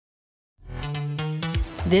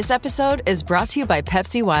This episode is brought to you by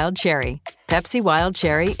Pepsi Wild Cherry. Pepsi Wild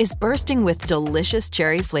Cherry is bursting with delicious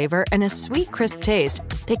cherry flavor and a sweet, crisp taste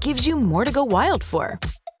that gives you more to go wild for.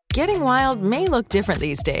 Getting wild may look different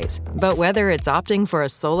these days, but whether it's opting for a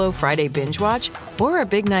solo Friday binge watch or a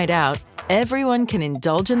big night out, everyone can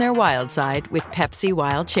indulge in their wild side with Pepsi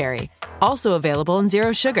Wild Cherry. Also available in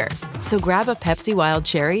Zero Sugar. So grab a Pepsi Wild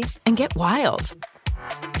Cherry and get wild.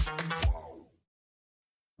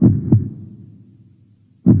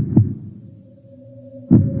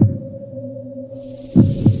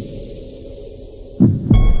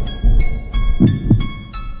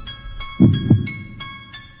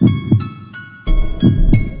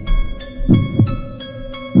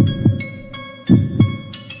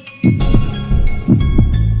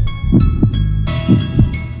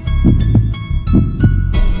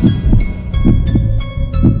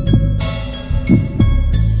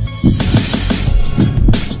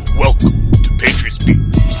 Welcome to Patriots Beat,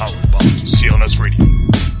 powered by CLNS Radio,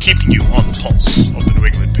 keeping you on the pulse of the New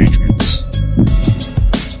England Patriots.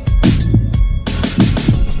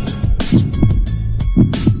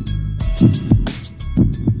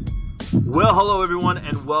 Well, hello everyone,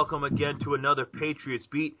 and welcome again to another Patriots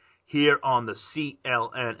Beat here on the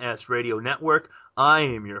CLNS Radio Network. I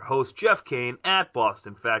am your host, Jeff Kane, at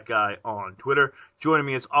Boston Fat Guy on Twitter. Joining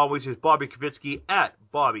me as always is Bobby Kavitsky at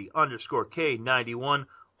Bobby_K91,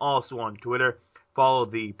 also on Twitter. Follow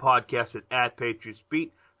the podcast at Patriots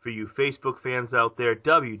Beat. For you Facebook fans out there,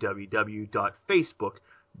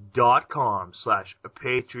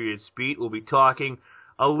 www.facebook.com/PatriotsBeat. We'll be talking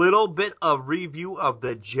a little bit of review of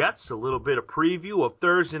the Jets, a little bit of preview of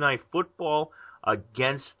Thursday Night Football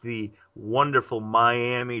against the wonderful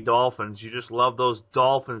Miami Dolphins. You just love those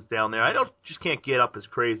Dolphins down there. I just can't get up as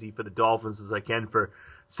crazy for the Dolphins as I can for,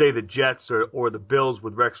 say, the Jets or the Bills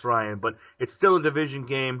with Rex Ryan, but it's still a division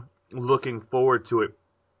game. Looking forward to it.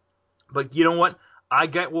 But you know what? I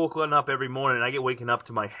get woken up every morning. I get waken up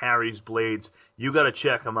to my Harry's Blades. You got to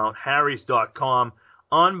check them out. Harry's.com.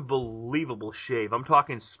 Unbelievable shave. I'm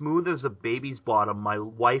talking smooth as a baby's bottom. My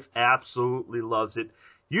wife absolutely loves it.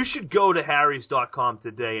 You should go to Harry's.com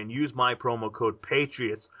today and use my promo code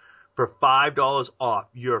PATRIOTS for $5 off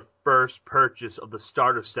your first purchase of the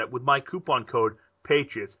starter set with my coupon code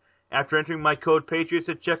PATRIOTS. After entering my code PATRIOTS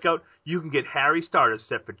at checkout, you can get Harry's starter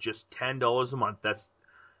set for just $10 a month. That's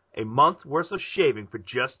a month's worth of shaving for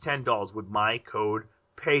just $10 with my code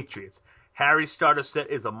PATRIOTS. Harry's starter set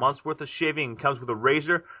is a month's worth of shaving and comes with a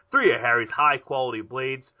razor, 3 of Harry's high-quality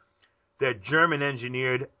blades. They're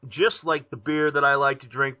German-engineered, just like the beer that I like to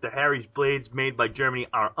drink. The Harry's Blades made by Germany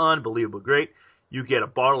are unbelievable great. You get a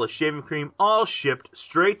bottle of shaving cream, all shipped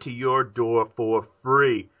straight to your door for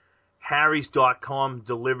free. Harry's.com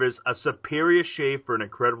delivers a superior shave for an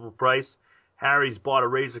incredible price. Harry's bought a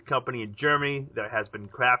razor company in Germany that has been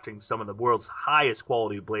crafting some of the world's highest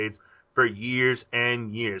quality blades for years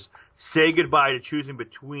and years. Say goodbye to choosing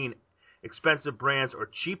between expensive brands or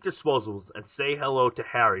cheap disposables and say hello to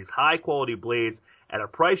Harry's high-quality blades at a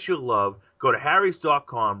price you'll love. Go to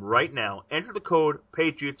Harry's.com right now. Enter the code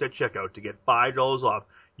PATRIOTS at checkout to get $5 off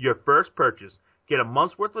your first purchase. Get a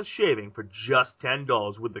month's worth of shaving for just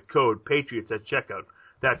 $10 with the code PATRIOTS at checkout.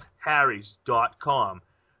 That's Harry's.com.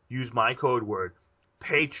 Use my code word,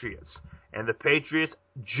 Patriots. And the Patriots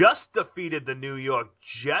just defeated the New York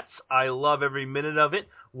Jets. I love every minute of it.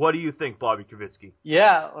 What do you think, Bobby Kavitsky?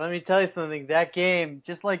 Yeah, let me tell you something. That game,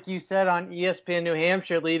 just like you said on ESPN New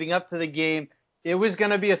Hampshire leading up to the game, it was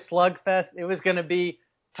going to be a slugfest. It was going to be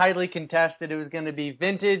tightly contested. It was going to be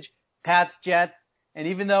vintage Pats Jets. And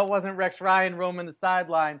even though it wasn't Rex Ryan roaming the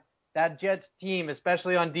sideline, that Jets team,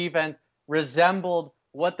 especially on defense, resembled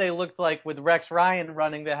what they looked like with Rex Ryan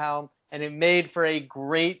running the helm, and it made for a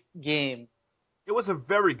great game. It was a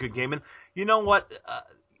very good game. And you know what?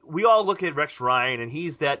 We all look at Rex Ryan, and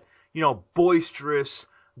he's that, boisterous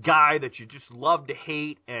guy that you just love to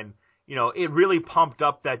hate. And, it really pumped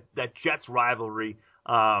up that Jets rivalry.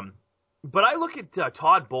 But I look at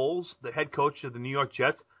Todd Bowles, the head coach of the New York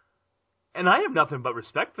Jets, and I have nothing but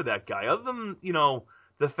respect for that guy. Other than,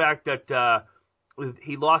 the fact that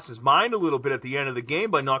he lost his mind a little bit at the end of the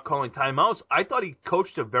game by not calling timeouts, I thought he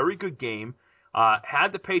coached a very good game.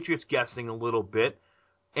 Had the Patriots guessing a little bit,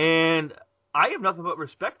 and I have nothing but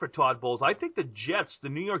respect for Todd Bowles. I think the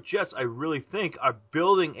New York Jets, I really think, are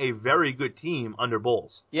building a very good team under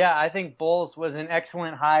Bowles. Yeah, I think Bowles was an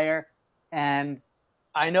excellent hire, and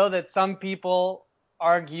I know that some people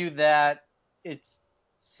argue that it's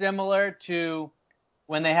similar to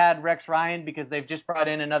when they had Rex Ryan because they've just brought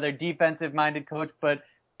in another defensive-minded coach, but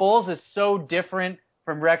Bowles is so different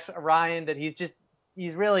from Rex Ryan that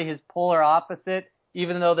he's really his polar opposite,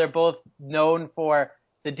 even though they're both known for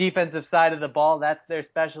the defensive side of the ball. That's their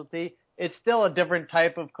specialty. It's still a different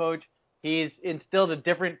type of coach. He's instilled a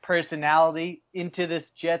different personality into this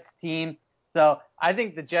Jets team. So I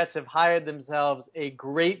think the Jets have hired themselves a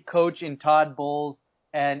great coach in Todd Bowles,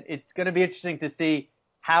 and it's going to be interesting to see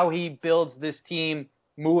how he builds this team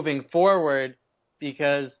moving forward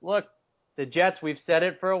because, look, the Jets, we've said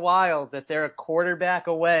it for a while, that they're a quarterback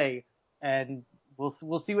away, and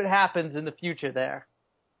we'll see what happens in the future there.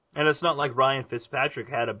 And it's not like Ryan Fitzpatrick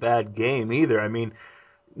had a bad game either. I mean,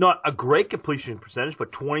 not a great completion percentage,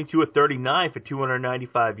 but 22 of 39 for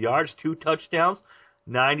 295 yards, 2 touchdowns,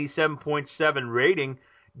 97.7 rating.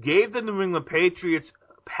 Gave the New England Patriots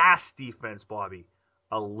pass defense, Bobby,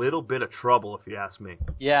 a little bit of trouble, if you ask me.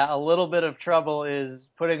 Yeah, a little bit of trouble is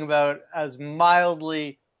putting about as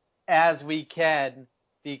mildly as we can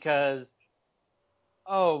because,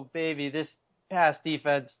 oh, baby, this pass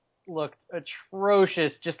defense looked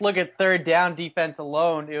atrocious. Just look at third down defense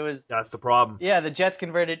alone. That's the problem. Yeah, the Jets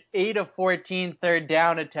converted 8 of 14 third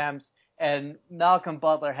down attempts, and Malcolm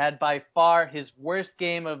Butler had by far his worst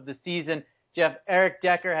game of the season. Eric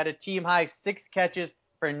Decker had a team-high 6 catches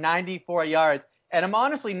for 94 yards. And I'm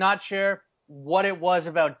honestly not sure what it was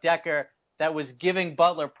about Decker that was giving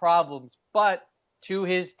Butler problems, but to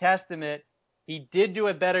his testament, he did do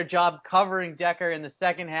a better job covering Decker in the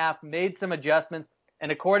second half, made some adjustments,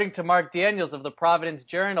 and according to Mark Daniels of the Providence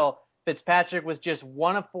Journal, Fitzpatrick was just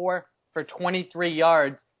 1 of 4 for 23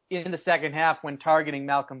 yards in the second half when targeting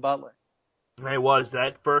Malcolm Butler. It was.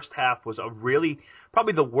 That first half was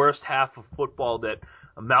probably the worst half of football that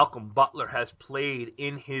Malcolm Butler has played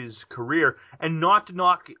in his career. And not to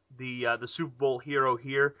knock the Super Bowl hero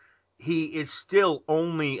here, he is still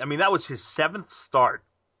only, I mean, that was his 7th start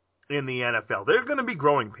in the NFL. There are going to be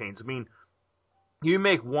growing pains. I mean, you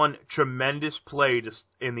make one tremendous play just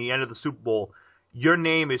in the end of the Super Bowl, your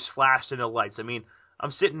name is flashed in the lights. I mean,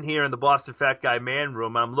 I'm sitting here in the Boston Fat Guy Man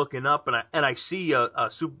Room, and I'm looking up, and I see a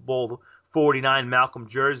Super Bowl 49 Malcolm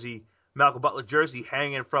Butler jersey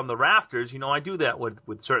hanging from the rafters. You know, I do that with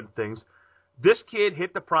certain things. This kid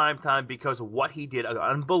hit the prime time because of what he did, an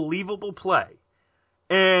unbelievable play.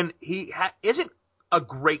 And he isn't a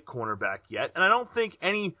great cornerback yet, and I don't think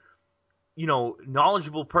any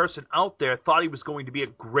knowledgeable person out there thought he was going to be a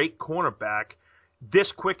great cornerback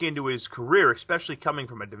this quick into his career, especially coming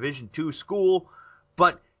from a Division II school.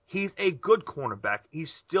 But he's a good cornerback.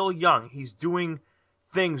 He's still young. He's doing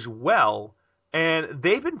things well, and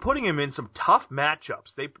they've been putting him in some tough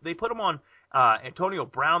matchups. They put him on Antonio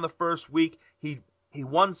Brown the first week. He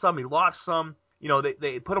won some, he lost some.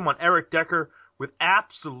 They put him on Eric Decker with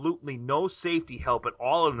absolutely no safety help at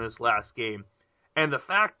all in this last game. And the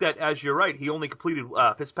fact that, as you're right,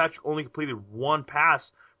 Fitzpatrick only completed 1 pass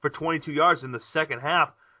for 22 yards in the second half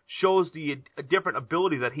shows a different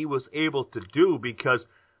ability that he was able to do, because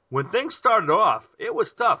when things started off, it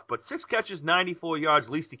was tough, but 6 catches, 94 yards,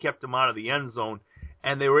 at least he kept them out of the end zone,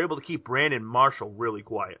 and they were able to keep Brandon Marshall really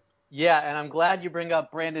quiet. Yeah, and I'm glad you bring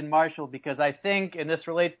up Brandon Marshall because I think, and this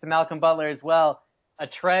relates to Malcolm Butler as well, a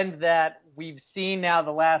trend that we've seen now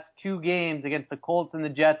the last 2 games against the Colts and the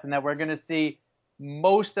Jets, and that we're going to see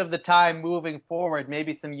most of the time moving forward.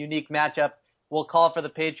 Maybe some unique matchups will call for the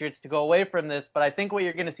Patriots to go away from this, but I think what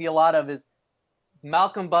you're going to see a lot of is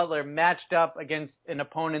Malcolm Butler matched up against an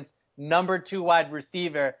opponent's number 2 wide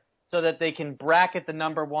receiver so that they can bracket the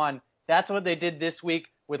number 1. That's what they did this week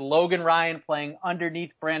with Logan Ryan playing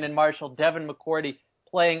underneath Brandon Marshall, Devin McCourty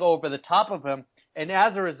playing over the top of him. And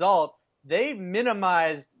as a result, they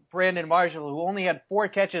minimized Brandon Marshall, who only had 4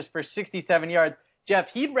 catches for 67 yards. Jeff,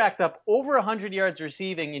 he'd racked up over 100 yards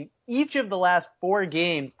receiving in each of the last 4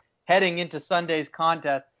 games heading into Sunday's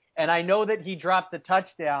contest. And I know that he dropped the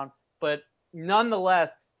touchdown, but nonetheless,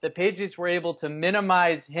 the Patriots were able to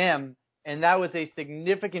minimize him, and that was a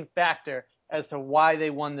significant factor as to why they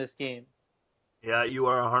won this game. Yeah, you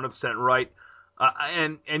are 100% right.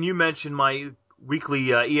 And you mentioned my weekly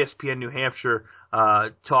ESPN New Hampshire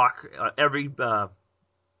talk every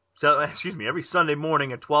Sunday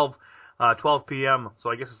morning at 12 p.m., so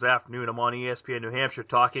I guess it's afternoon. I'm on ESPN New Hampshire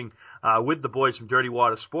talking with the boys from Dirty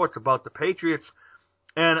Water Sports about the Patriots,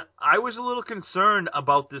 and I was a little concerned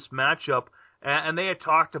about this matchup, and they had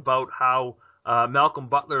talked about how Malcolm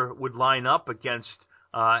Butler would line up against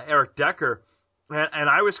Eric Decker, and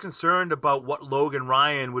I was concerned about what Logan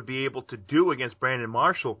Ryan would be able to do against Brandon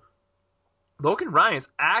Marshall. Logan Ryan's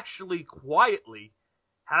actually quietly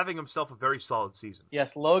having himself a very solid season. Yes,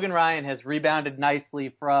 Logan Ryan has rebounded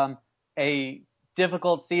nicely from a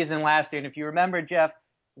difficult season last year. And if you remember, Jeff,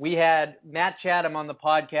 we had Matt Chatham on the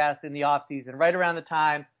podcast in the offseason, right around the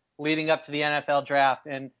time leading up to the NFL draft.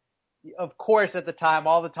 And Of course, at the time,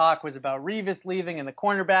 all the talk was about Revis leaving in the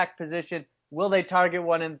cornerback position. Will they target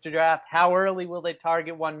one in the draft? How early will they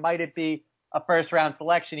target one? Might it be a first-round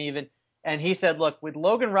selection even? And he said, look, with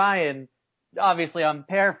Logan Ryan, obviously I'm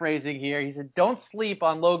paraphrasing here, he said, don't sleep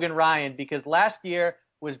on Logan Ryan because last year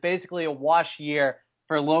was basically a wash year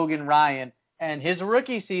for Logan Ryan. And his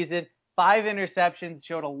rookie season, 5 interceptions,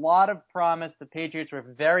 showed a lot of promise. The Patriots were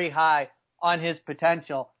very high on his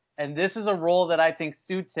potential. And this is a role that I think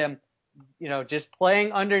suits him, just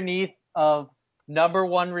playing underneath of number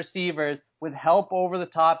one receivers with help over the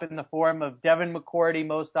top in the form of Devin McCourty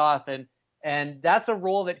most often. And that's a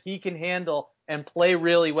role that he can handle and play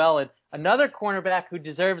really well in. Another cornerback who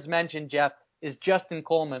deserves mention, Jeff, is Justin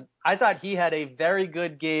Coleman. I thought he had a very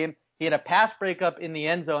good game. He had a pass breakup in the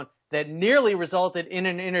end zone that nearly resulted in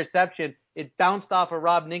an interception. It bounced off of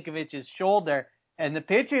Rob Ninkovich's shoulder. And the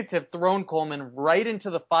Patriots have thrown Coleman right into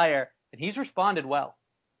the fire, and he's responded well.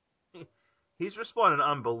 He's responded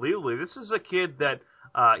unbelievably. This is a kid that,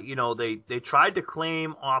 they tried to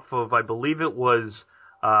claim off of, I believe it was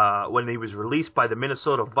when he was released by the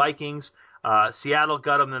Minnesota Vikings. Seattle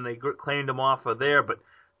got him, then they claimed him off of there. But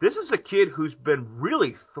this is a kid who's been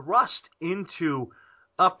really thrust into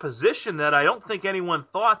a position that I don't think anyone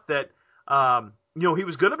thought that, he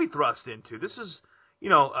was going to be thrust into. This is, an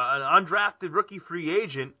undrafted rookie free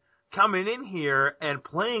agent coming in here and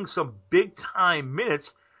playing some big-time minutes,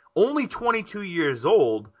 only 22 years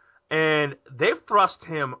old, and they've thrust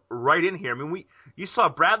him right in here. I mean, you saw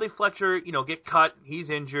Bradley Fletcher, get cut. He's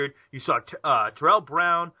injured. You saw Terrell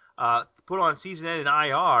Brown put on season-ending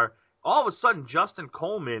IR. All of a sudden, Justin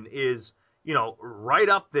Coleman is, right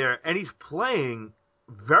up there, and he's playing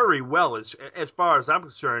very well as far as I'm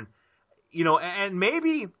concerned. And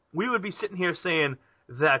maybe we would be sitting here saying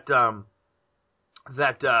that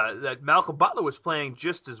Malcolm Butler was playing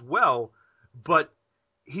just as well, but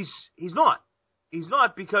he's not. He's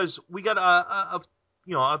not because we got a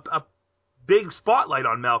big spotlight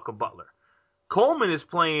on Malcolm Butler. Coleman is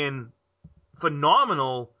playing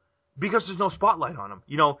phenomenal because there's no spotlight on him.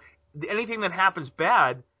 Anything that happens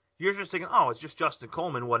bad, you're just thinking, oh, it's just Justin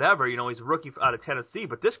Coleman, whatever. He's a rookie out of Tennessee,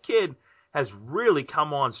 but this kid has really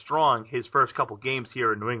come on strong his first couple games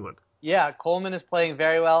here in New England. Yeah, Coleman is playing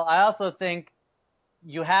very well. I also think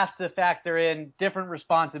you have to factor in different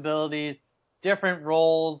responsibilities, different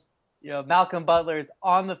roles. Malcolm Butler is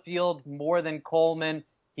on the field more than Coleman.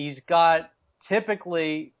 He's got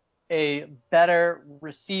typically a better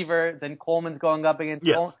receiver than Coleman's going up against.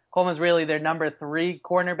 Yes. Coleman's really their number 3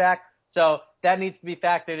 cornerback. So that needs to be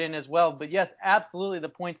factored in as well. But yes, absolutely, the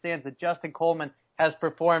point stands that Justin Coleman has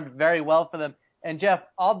performed very well for them. And Jeff,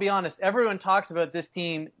 I'll be honest, everyone talks about this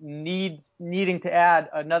team needing to add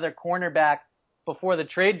another cornerback before the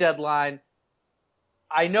trade deadline.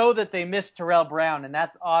 I know that they missed Terrell Brown, and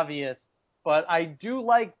that's obvious, but I do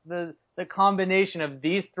like the combination of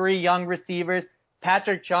these 3 young receivers.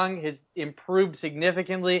 Patrick Chung has improved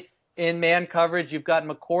significantly in man coverage. You've got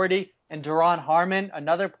McCourty and Daron Harmon,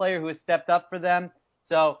 another player who has stepped up for them.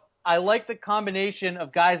 So I like the combination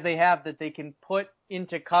of guys they have that they can put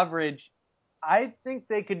into coverage. I think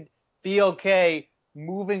they could be okay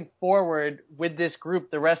moving forward with this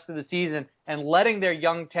group the rest of the season and letting their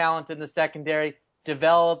young talent in the secondary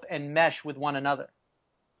develop and mesh with one another.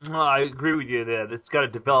 I agree with you there. It's got to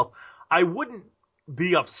develop. I wouldn't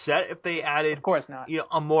be upset if they added, of course not,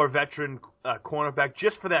 a more veteran cornerback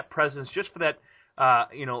just for that presence, just for that,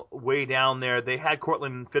 way down there. They had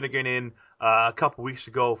Cortland Finnegan in a couple weeks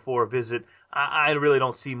ago for a visit. I really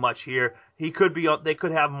don't see much here. He could be. They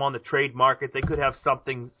could have him on the trade market. They could have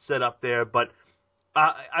something set up there, but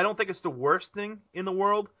I don't think it's the worst thing in the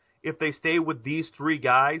world if they stay with these 3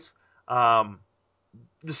 guys.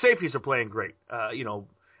 The safeties are playing great.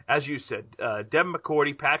 As you said, Devin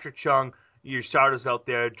McCourty, Patrick Chung, your starters out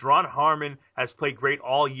there. Daron Harmon has played great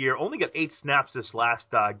all year. Only got 8 snaps this last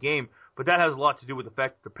game, but that has a lot to do with the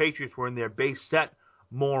fact that the Patriots were in their base set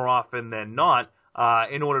more often than not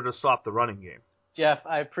in order to stop the running game. Jeff,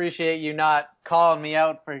 I appreciate you not calling me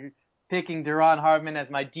out for picking Daron Harmon as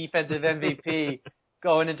my defensive MVP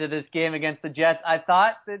going into this game against the Jets. I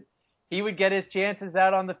thought that he would get his chances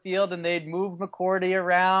out on the field and they'd move McCourty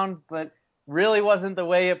around, but really wasn't the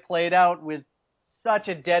way it played out with such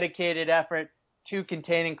a dedicated effort to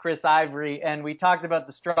containing Chris Ivory. And we talked about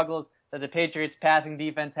the struggles that the Patriots passing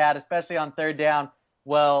defense had, especially on 3rd down.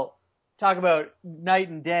 Well, talk about night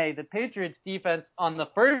and day. The Patriots defense on the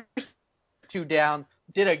first 2 downs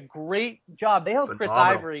did a great job. They held Chris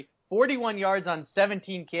Ivory 41 yards on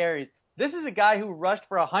 17 carries. This is a guy who rushed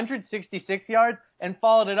for 166 yards and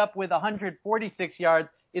followed it up with 146 yards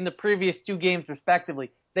in the previous 2 games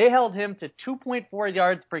respectively. They held him to 2.4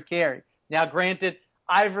 yards per carry. Now, granted,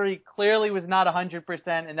 Ivory clearly was not 100%,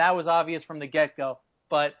 and that was obvious from the get-go.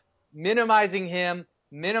 But minimizing him,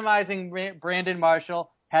 minimizing Brandon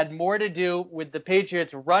Marshall had more to do with the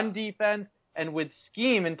Patriots' run defense and with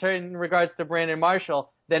scheme in regards to Brandon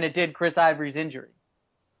Marshall than it did Chris Ivory's injury.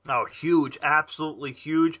 Oh, huge, absolutely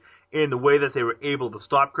huge in the way that they were able to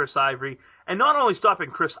stop Chris Ivory. And not only stopping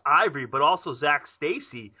Chris Ivory, but also Zach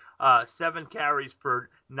Stacy, 7 carries for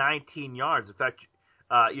 19 yards. In fact,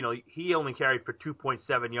 he only carried for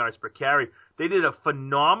 2.7 yards per carry. They did a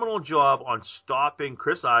phenomenal job on stopping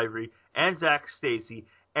Chris Ivory and Zach Stacy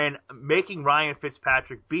and making Ryan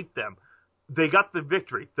Fitzpatrick beat them. They got the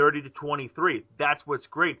victory, 30-23. That's what's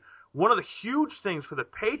great. One of the huge things for the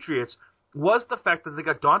Patriots was the fact that they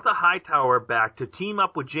got Donta Hightower back to team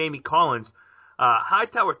up with Jamie Collins.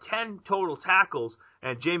 Hightower, 10 total tackles,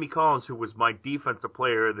 and Jamie Collins, who was my defensive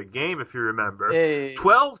player of the game, if you remember,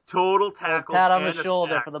 12 total tackles. Pat on the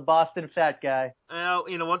shoulder for the Boston fat guy. Well,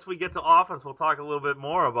 once we get to offense, we'll talk a little bit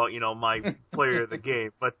more about, my player of the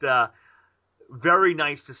game. But very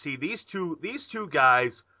nice to see these two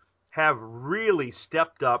guys have really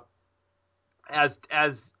stepped up as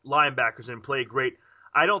linebackers and played great.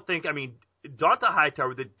 Donta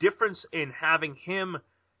Hightower, the difference in having him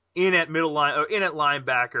in at middle line or in at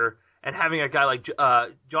linebacker and having a guy like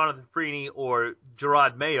Jonathan Freeney or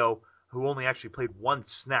Gerard Mayo, who only actually played 1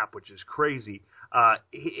 snap, which is crazy.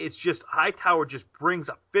 It's just Hightower just brings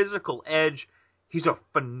a physical edge. He's a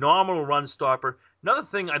phenomenal run stopper. Another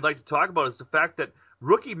thing I'd like to talk about is the fact that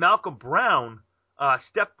rookie Malcolm Brown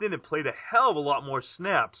stepped in and played a hell of a lot more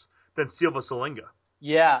snaps than Silva Salinga.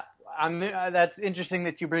 Yeah, that's interesting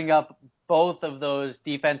that you bring up both of those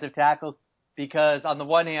defensive tackles because on the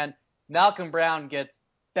one hand, Malcolm Brown gets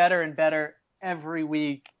better and better every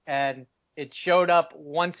week, and it showed up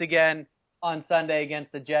once again on Sunday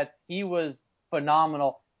against the Jets. He was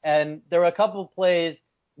phenomenal, and there were a couple of plays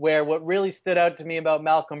where what really stood out to me about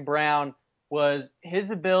Malcolm Brown was his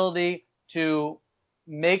ability to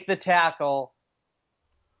make the tackle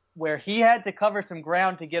where he had to cover some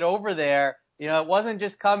ground to get over there. It wasn't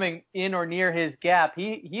just coming in or near his gap.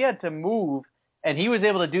 He had to move, and he was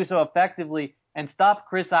able to do so effectively and stop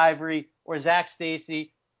Chris Ivory or Zach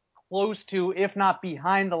Stacy close to, if not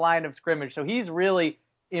behind the line of scrimmage. So he's really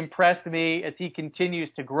impressed me as he continues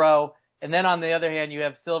to grow. And then on the other hand, you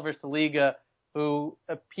have Silva Saliga, who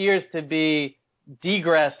appears to be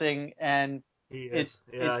degressing, and it's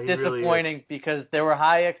disappointing really because there were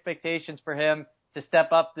high expectations for him to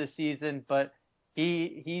step up this season, but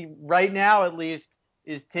he right now at least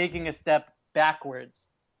is taking a step backwards.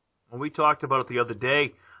 And we talked about it the other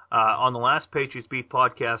day on the last Patriots Beat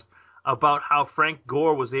podcast about how Frank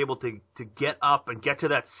Gore was able to get up and get to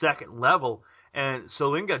that second level, and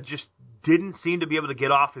Salinga just didn't seem to be able to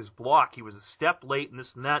get off his block. He was a step late and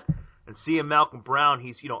this and that. And seeing Malcolm Brown,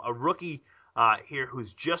 he's a rookie here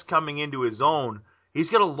who's just coming into his own. He's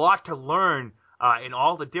got a lot to learn in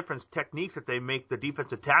all the different techniques that they make the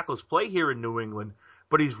defensive tackles play here in New England.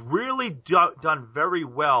 But he's really done very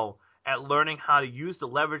well at learning how to use the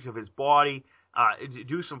leverage of his body, to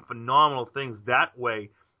do some phenomenal things that way.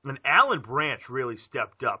 And Alan Branch really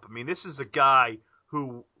stepped up. This is a guy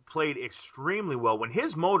who played extremely well. When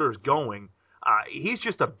his motor's going, he's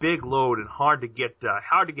just a big load and hard to get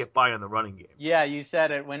by on the running game. Yeah, you said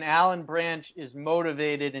it. When Alan Branch is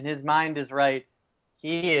motivated and his mind is right,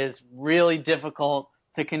 he is really difficult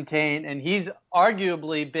to contain, and he's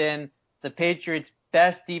arguably been the Patriots'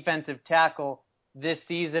 best defensive tackle this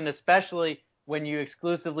season, especially when you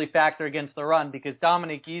exclusively factor against the run, because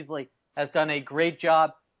Dominique Easley has done a great job,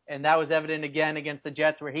 and that was evident again against the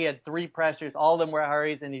Jets where he had 3 pressures, all of them were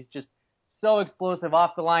hurries, and he's just so explosive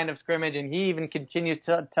off the line of scrimmage, and he even continues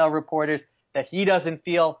to tell reporters that he doesn't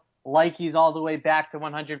feel like he's all the way back to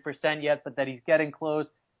 100% yet, but that he's getting close.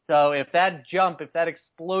 So if that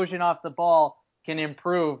explosion off the ball can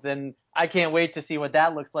improve, then I can't wait to see what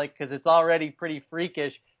that looks like because it's already pretty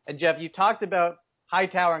freakish. And Jeff, you talked about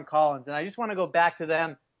Hightower and Collins, and I just want to go back to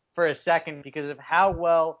them for a second because of how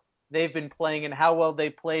well they've been playing and how well they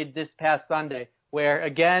played this past Sunday, where,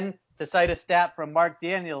 again, to cite a stat from Mark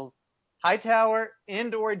Daniels, Hightower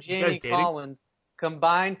and or Jamie Collins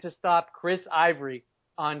combined to stop Chris Ivory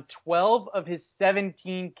on 12 of his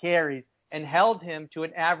 17 carries and held him to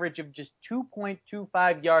an average of just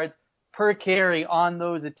 2.25 yards per carry on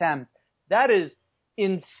those attempts. That is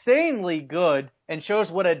insanely good and shows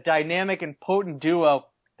what a dynamic and potent duo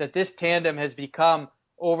that this tandem has become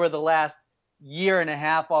over the last year and a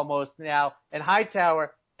half almost now. And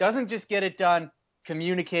Hightower doesn't just get it done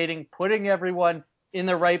communicating, putting everyone in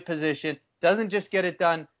the right position. doesn't just get it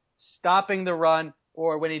done stopping the run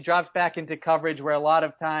or when he drops back into coverage where a lot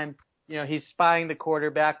of times, he's spying the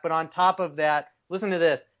quarterback. But on top of that, listen to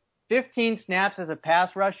this, 15 snaps as a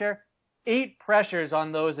pass rusher, 8 pressures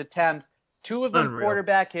on those attempts, 2 of them Unreal.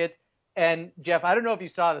 Quarterback hits. And Jeff, I don't know if you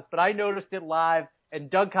saw this, but I noticed it live, and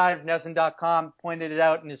Doug Kine of NESN.com pointed it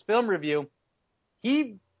out in his film review.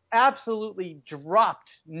 He absolutely dropped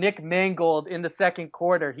Nick Mangold in the second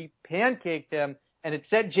quarter. He pancaked him, and it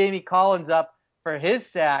set Jamie Collins up for his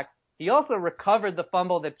sack. He also recovered the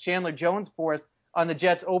fumble that Chandler Jones forced on the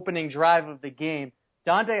Jets' opening drive of the game.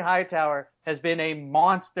 Dante Hightower has been a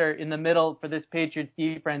monster in the middle for this Patriots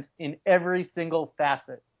defense in every single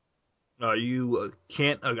facet. I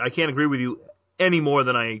can't agree with you any more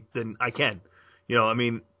than I can.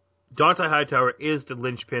 Dante Hightower is the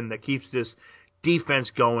linchpin that keeps this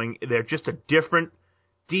defense going. They're just a different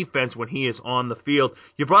defense when he is on the field.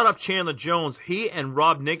 You brought up Chandler Jones. He and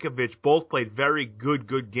Rob Ninkovich both played very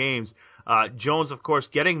good games. Jones, of course,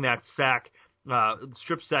 getting that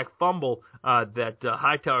strip sack fumble that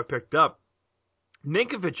Hightower picked up.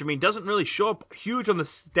 Ninkovich, doesn't really show up huge on the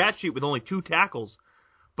stat sheet with only 2 tackles,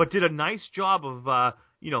 but did a nice job of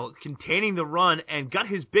containing the run and got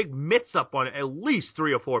his big mitts up on at least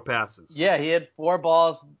 3 or 4 passes. Yeah, he had 4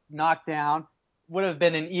 balls knocked down. Would have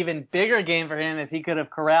been an even bigger game for him if he could have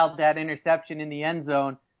corralled that interception in the end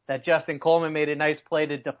zone that Justin Coleman made a nice play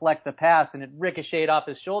to deflect the pass, and it ricocheted off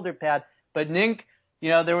his shoulder pad. But Nink,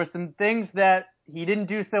 there were some things that he didn't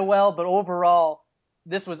do so well, but overall,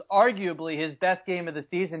 this was arguably his best game of the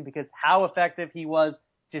season because how effective he was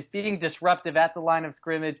just being disruptive at the line of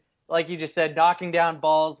scrimmage. Like you just said, knocking down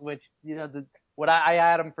balls, which, I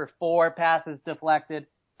had him for 4 passes deflected.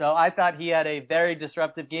 So I thought he had a very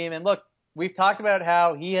disruptive game. And look, we've talked about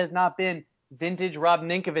how he has not been vintage Rob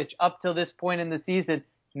Ninkovich up till this point in the season.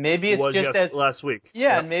 Maybe it's just as last week.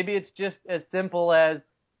 Yeah, and maybe it's just as simple as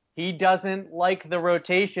he doesn't like the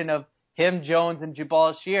rotation of him, Jones, and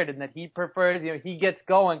Jabal Sheard, and that he prefers, he gets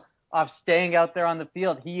going off staying out there on the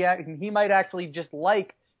field. He might actually just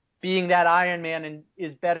like being that Iron Man and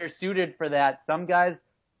is better suited for that. Some guys,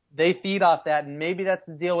 they feed off that, and maybe that's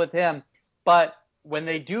the deal with him. But when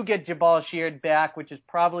they do get Jabal Sheard back, which is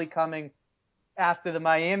probably coming after the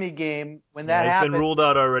Miami game, when that happens. He's been ruled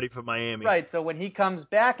out already for Miami. Right, so when he comes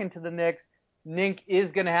back into the mix, Nink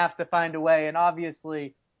is going to have to find a way, and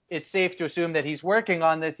obviously it's safe to assume that he's working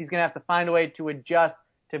on this. He's going to have to find a way to adjust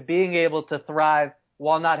to being able to thrive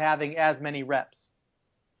while not having as many reps.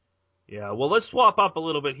 Yeah, well, let's swap up a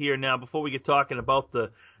little bit here now before we get talking about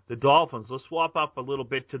the Dolphins. Let's swap up a little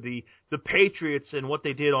bit to the Patriots and what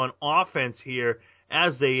they did on offense here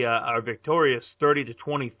as they are victorious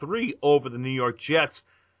 30-23 over the New York Jets.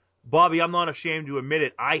 Bobby, I'm not ashamed to admit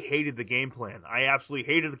it. I hated the game plan. I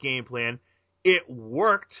absolutely hated the game plan. It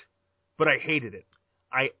worked, but I hated it.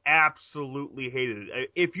 I absolutely hated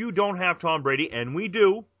it. If you don't have Tom Brady, and we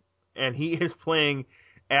do, and he is playing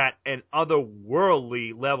at an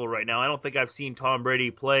otherworldly level right now. I don't think I've seen Tom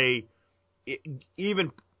Brady play,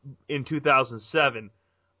 even in 2007.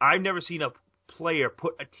 I've never seen a player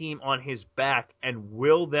put a team on his back and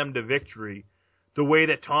will them to victory the way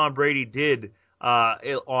that Tom Brady did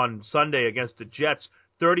on Sunday against the Jets.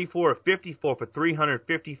 34 of 54 for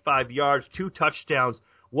 355 yards, 2 touchdowns,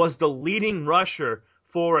 was the leading rusher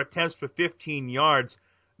for attempts for 15 yards.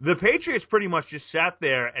 The Patriots pretty much just sat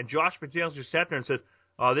there, and Josh McDaniels just sat there and said,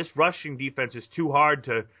 this rushing defense is too hard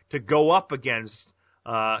to go up against.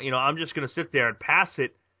 I'm just going to sit there and pass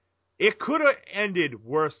it. It could have ended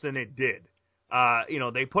worse than it did.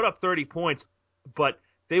 They put up 30 points, but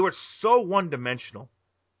they were so one-dimensional.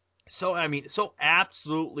 So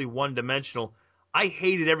absolutely one-dimensional. I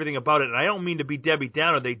hated everything about it, and I don't mean to be Debbie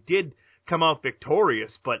Downer. They did come out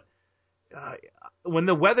victorious, but when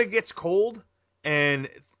the weather gets cold and,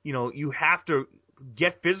 you have to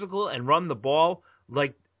get physical and run the ball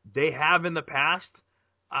like they have in the past,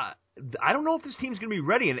 I don't know if this team's going to be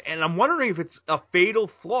ready. And I'm wondering if it's a fatal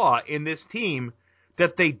flaw in this team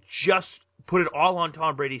that they just put it all on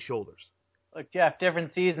Tom Brady's shoulders. Look, Jeff,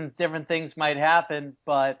 different seasons, different things might happen,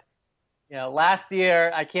 but last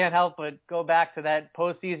year I can't help but go back to that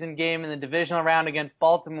postseason game in the divisional round against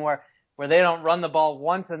Baltimore where they don't run the ball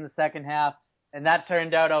once in the second half, and that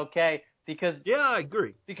turned out okay. Yeah, I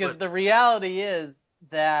agree. Because the reality is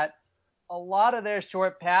that a lot of their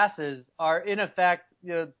short passes are, in effect,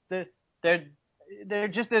 they're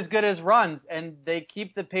just as good as runs, and they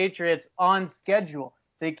keep the Patriots on schedule.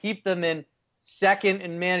 They keep them in second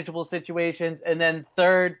and manageable situations, and then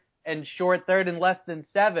third and less than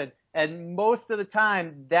 7. And most of the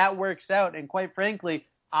time, that works out. And quite frankly,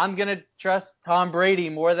 I'm going to trust Tom Brady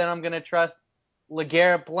more than I'm going to trust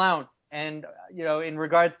LeGarrette Blount And, in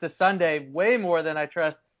regards to Sunday, way more than I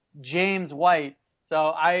trust James White. So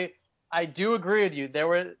I do agree with you.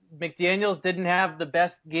 McDaniels didn't have the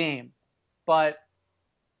best game, but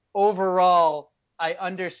overall, I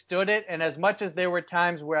understood it. And as much as there were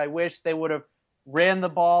times where I wish they would have ran the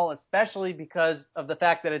ball, especially because of the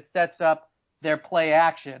fact that it sets up their play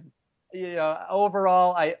action,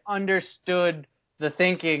 overall, I understood the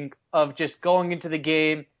thinking of just going into the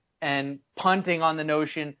game and punting on the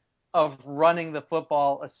notion of running the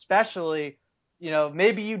football, especially,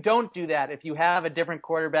 maybe you don't do that if you have a different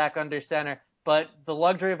quarterback under center. But the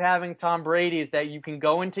luxury of having Tom Brady is that you can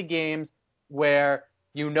go into games where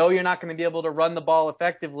you're not going to be able to run the ball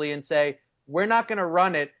effectively and say, we're not going to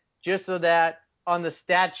run it just so that on the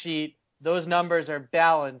stat sheet, those numbers are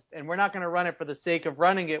balanced. And we're not going to run it for the sake of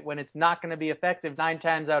running it when it's not going to be effective 9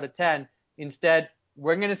 times out of 10. Instead,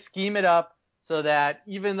 we're going to scheme it up so that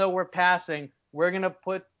even though we're passing, we're going to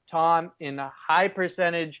put Tom in a high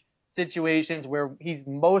percentage situations where he's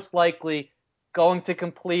most likely going to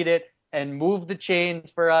complete it and move the chains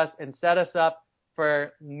for us and set us up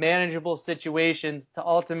for manageable situations to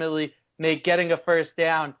ultimately make getting a first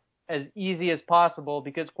down as easy as possible.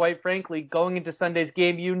 Because quite frankly, going into Sunday's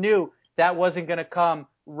game, you knew that wasn't going to come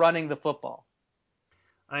running the football.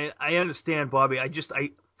 I understand, Bobby. I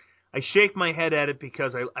shake my head at it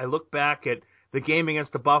because I look back at the game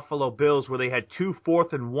against the Buffalo Bills where they had 2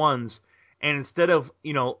 4th and 1s, and instead of,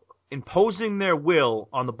 imposing their will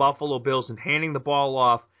on the Buffalo Bills and handing the ball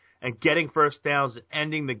off and getting first downs and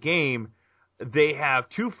ending the game, they have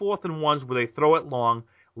 2 4th and 1s where they throw it long.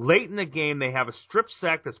 Late in the game, they have a strip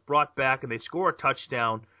sack that's brought back and they score a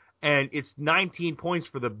touchdown, and it's 19 points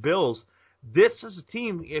for the Bills. This is a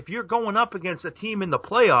team, if you're going up against a team in the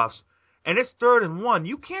playoffs and it's 3rd and 1,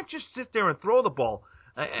 you can't just sit there and throw the ball.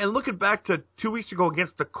 And looking back to 2 weeks ago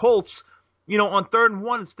against the Colts, on 3rd and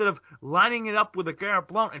 1, instead of lining it up with a Garrett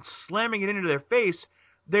Blount and slamming it into their face,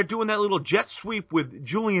 they're doing that little jet sweep with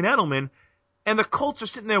Julian Edelman, and the Colts are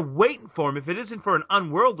sitting there waiting for him. If it isn't for an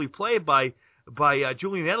unworldly play by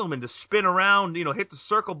Julian Edelman to spin around, hit the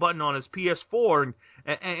circle button on his PS4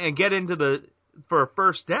 and get for a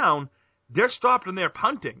first down, they're stopped and they're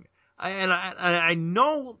punting. I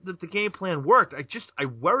know that the game plan worked. I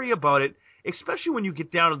worry about it, especially when you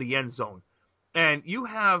get down to the end zone and you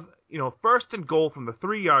have, 1st and goal from the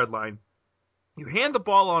 3-yard line. You hand the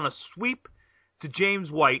ball on a sweep to James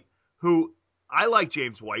White, who I like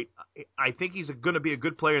James White. I think he's going to be a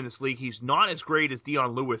good player in this league. He's not as great as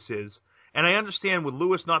Dion Lewis is. And I understand with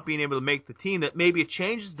Lewis not being able to make the team that maybe it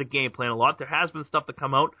changes the game plan a lot. There has been stuff to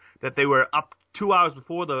come out that they were up 2 hours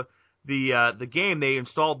before the game. They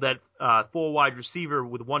installed that 4-wide receiver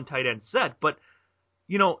with 1 tight end set. But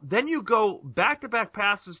then you go back-to-back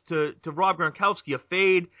passes to Rob Gronkowski, a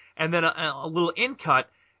fade, and then a little in-cut,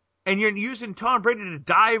 and you're using Tom Brady to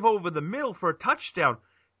dive over the middle for a touchdown.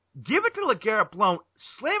 Give it to LeGarrette Blount,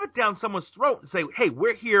 slam it down someone's throat, and say, hey,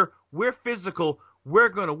 we're here, we're physical, we're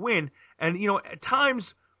going to win. And, at times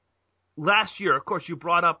last year, of course, you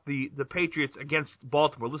brought up the Patriots against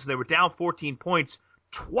Baltimore. Listen, they were down 14 points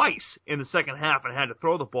twice in the second half and had to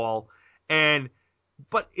throw the ball.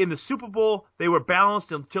 But in the Super Bowl, they were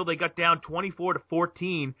balanced until they got down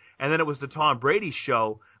 24-14, and then it was the Tom Brady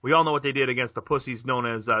show. We all know what they did against the pussies known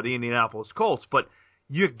as the Indianapolis Colts, but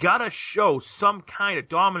you got to show some kind of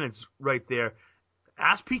dominance right there.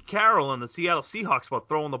 Ask Pete Carroll and the Seattle Seahawks about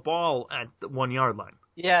throwing the ball at the 1-yard line.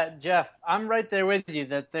 Yeah, Jeff, I'm right there with you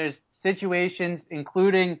that there's situations,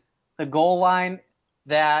 including the goal line,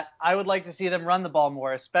 that I would like to see them run the ball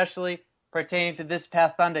more, especially pertaining to this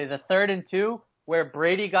past Sunday. The 3rd and 2, where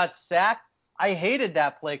Brady got sacked, I hated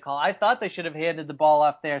that play call. I thought they should have handed the ball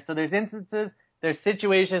off there. So there's instances, there's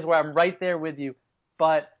situations where I'm right there with you.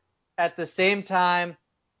 But at the same time,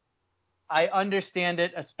 I understand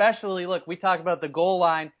it, especially, look, we talk about the goal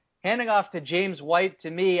line. Handing off to James White, to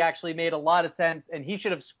me, actually made a lot of sense, and he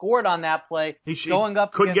should have scored on that play. He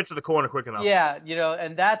couldn't get to the corner quick enough. Yeah,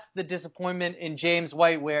 and that's the disappointment in James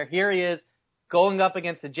White, where here he is going up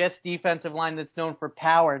against the Jets defensive line that's known for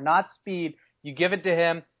power, not speed. You give it to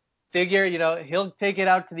him, figure, he'll take it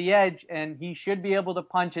out to the edge, and he should be able to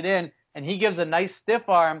punch it in, and he gives a nice stiff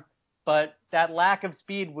arm, but that lack of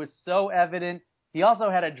speed was so evident. He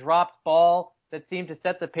also had a dropped ball that seemed to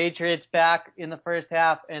set the Patriots back in the first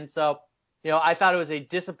half. And so, I thought it was a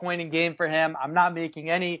disappointing game for him. I'm not making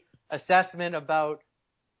any assessment about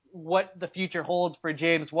what the future holds for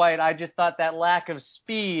James White. I just thought that lack of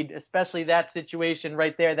speed, especially that situation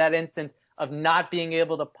right there, that instance of not being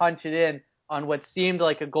able to punch it in on what seemed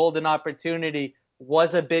like a golden opportunity, was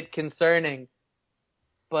a bit concerning.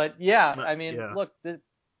 But yeah, I mean, look,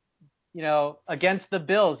 against the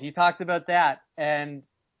Bills, you talked about that. And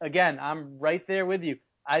again, I'm right there with you.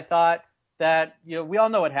 I thought that, we all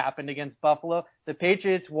know what happened against Buffalo. The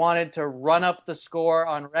Patriots wanted to run up the score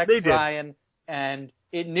on Rex Ryan, and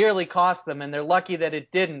it nearly cost them. And they're lucky that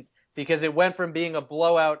it didn't, because it went from being a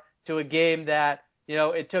blowout to a game that,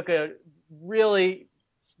 it took a really,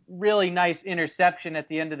 really nice interception at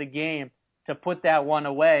the end of the game to put that one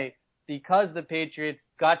away, because the Patriots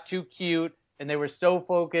got too cute and they were so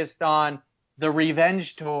focused on the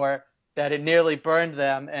revenge tour that it nearly burned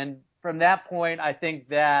them. And from that point, I think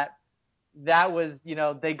that was,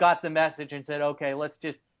 they got the message and said, okay, let's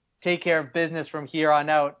just take care of business from here on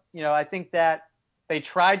out. I think that they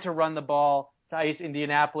tried to run the ball to ice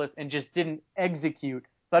Indianapolis and just didn't execute.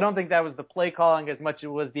 So I don't think that was the play calling as much as it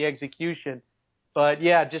was the execution. But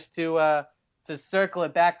yeah, just to circle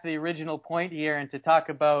it back to the original point here and to talk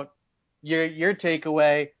about your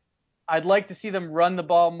takeaway, I'd like to see them run the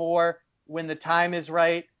ball more when the time is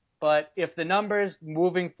right. But if the numbers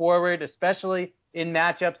moving forward, especially in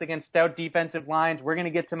matchups against stout defensive lines, we're going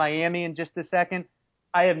to get to Miami in just a second,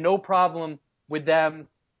 I have no problem with them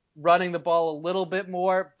running the ball a little bit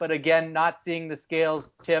more, but again, not seeing the scales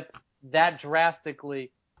tip that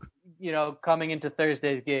drastically, coming into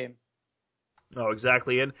Thursday's game. No,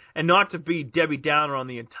 exactly. And not to be Debbie Downer on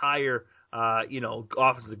the entire,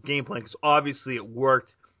 offensive game plan, because obviously it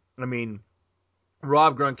worked. I mean,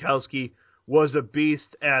 Rob Gronkowski was a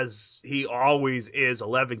beast, as he always is.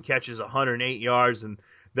 11 catches, 108 yards, and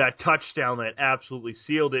that touchdown that absolutely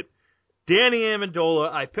sealed it. Danny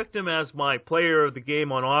Amendola, I picked him as my player of the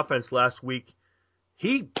game on offense last week.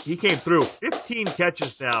 He came through. 15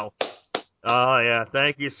 catches now. Oh, yeah,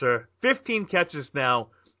 thank you, sir. 15 catches now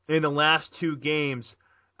in the last 2 games.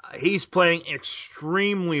 He's playing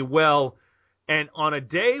extremely well. And on a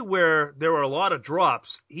day where there were a lot of drops,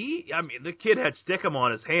 the kid had stickum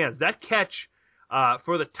on his hands. That catch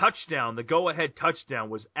for the touchdown, the go-ahead touchdown,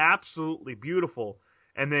 was absolutely beautiful.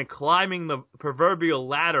 And then climbing the proverbial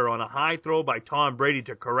ladder on a high throw by Tom Brady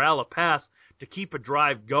to corral a pass to keep a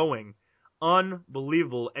drive going.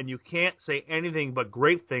 Unbelievable. And you can't say anything but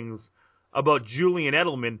great things about Julian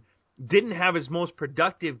Edelman. Didn't have his most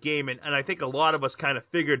productive game, and I think a lot of us kind of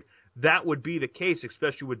figured that would be the case,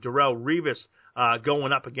 especially with Darrelle Revis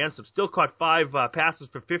going up against him. Still caught 5 passes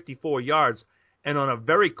for 54 yards, and on a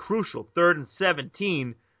very crucial 3rd and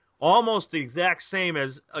 17, almost the exact same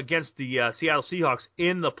as against the Seattle Seahawks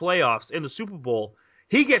in the playoffs, in the Super Bowl,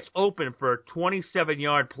 he gets open for a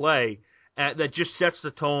 27-yard play that just sets the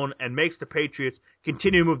tone and makes the Patriots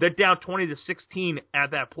continue to move. They're down 20-16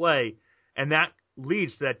 at that play, and that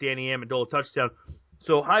leads to that Danny Amendola touchdown.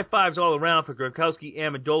 So high fives all around for Gronkowski,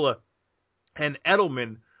 Amendola, and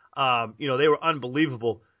Edelman. They were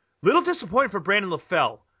unbelievable. Little disappointed for Brandon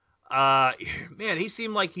LaFell. Man, he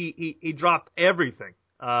seemed like he dropped everything.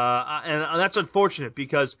 And that's unfortunate,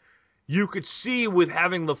 because you could see with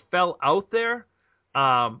having LaFell out there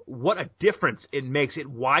what a difference it makes. It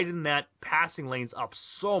widened that passing lanes up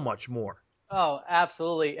so much more. Oh,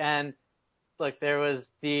 absolutely. And look, there was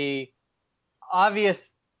the obvious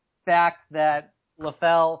fact that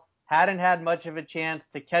LaFell hadn't had much of a chance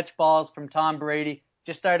to catch balls from Tom Brady,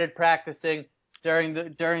 just started practicing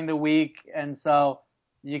during the week, and so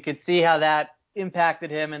you could see how that impacted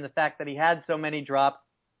him, and the fact that he had so many drops.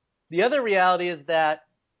 The other reality is that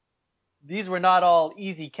these were not all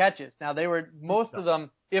easy catches. Now, they were, most of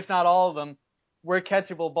them, if not all of them, were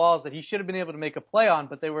catchable balls that he should have been able to make a play on,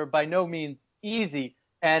 but they were by no means easy.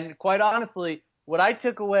 And quite honestly, what I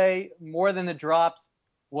took away more than the drops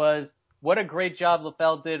was what a great job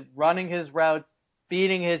LaFell did running his routes,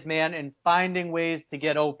 beating his man, and finding ways to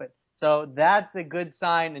get open. So that's a good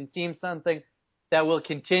sign, and seems something that will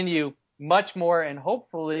continue much more, and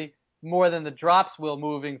hopefully more than the drops will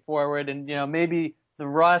moving forward. And, maybe the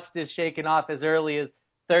rust is shaken off as early as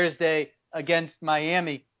Thursday against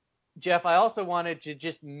Miami. Jeff, I also wanted to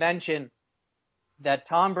just mention that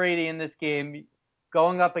Tom Brady in this game,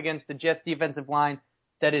 going up against the Jets defensive line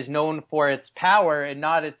that is known for its power and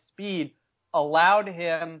not its speed, allowed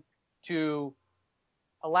him to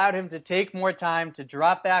take more time to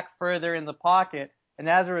drop back further in the pocket. And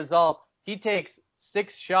as a result, he takes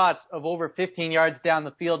 6 shots of over 15 yards down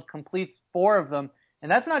the field, completes 4 of them. And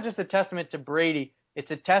that's not just a testament to Brady.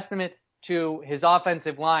 It's a testament to his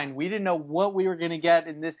offensive line. We didn't know what we were going to get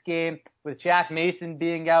in this game with Shaq Mason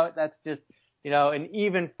being out. That's just, an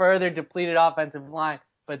even further depleted offensive line.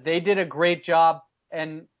 But they did a great job,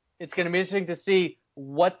 and it's going to be interesting to see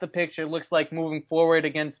what the picture looks like moving forward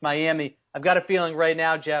against Miami. I've got a feeling right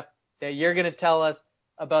now, Jeff, that you're going to tell us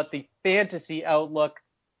about the fantasy outlook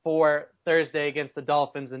for Thursday against the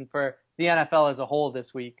Dolphins and for the NFL as a whole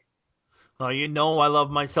this week. You know I love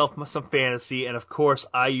myself some fantasy, and of course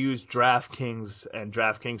I use DraftKings and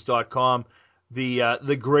DraftKings.com,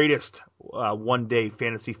 the greatest one-day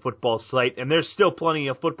fantasy football site. And there's still plenty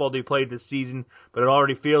of football to be played this season, but it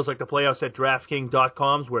already feels like the playoffs at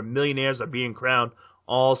DraftKings.com, where millionaires are being crowned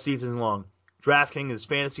all season long. DraftKings is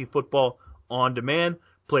fantasy football on demand.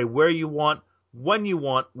 Play where you want, when you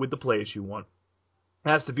want, with the players you want.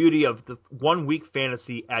 That's the beauty of the 1 week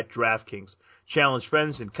fantasy at DraftKings. Challenge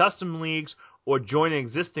friends in custom leagues or join an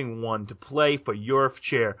existing one to play for your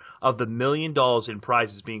share of the $1 million in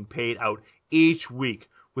prizes being paid out each week.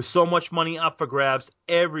 With so much money up for grabs,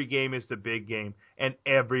 every game is the big game, and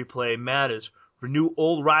every play matters. Renew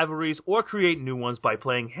old rivalries or create new ones by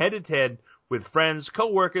playing head-to-head with friends,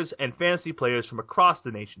 co-workers, and fantasy players from across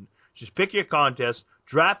the nation. Just pick your contest,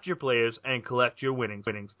 draft your players, and collect your winnings.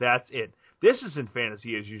 That's it. This isn't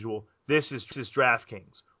fantasy as usual. This is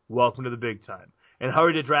DraftKings. Welcome to the big time. And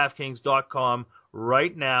hurry to DraftKings.com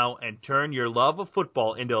right now and turn your love of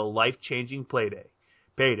football into a life-changing payday.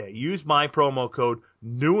 Use my promo code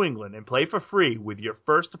New England and play for free with your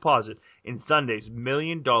first deposit in Sunday's $1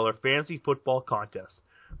 million fantasy football contest.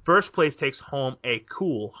 First place takes home a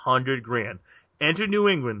cool $100,000. Enter New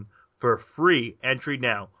England for free entry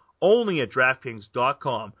now, only at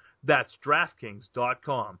DraftKings.com. That's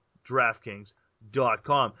DraftKings.com.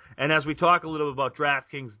 DraftKings.com. And as we talk a little bit about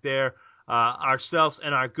DraftKings there, ourselves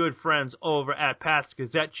and our good friends over at Pat's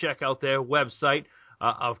Gazette, check out their website,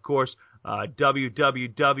 of course,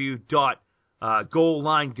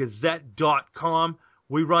 www.goallinegazette.com.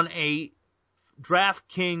 We run a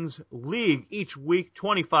DraftKings league each week,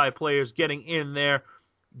 25 players getting in there.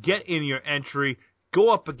 Get in your entry.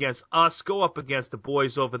 Go up against us. Go up against the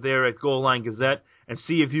boys over there at Goal Line Gazette and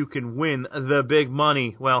see if you can win the big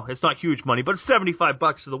money. Well, it's not huge money, but it's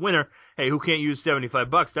 $75 to the winner. Hey, who can't use $75?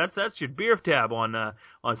 That's your beer tab on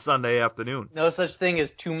Sunday afternoon. No such thing as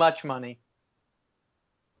too much money.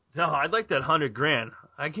 No, I'd like that $100,000.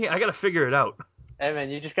 I got to figure it out. Hey man,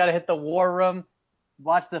 you just got to hit the war room,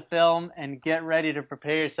 watch the film, and get ready to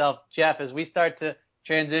prepare yourself. Jeff, as we start to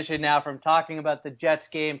transition now from talking about the Jets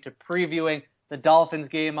game to previewing the Dolphins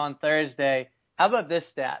game on Thursday, how about this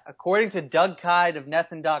stat? According to Doug Kyde of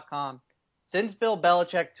NESN.com, since Bill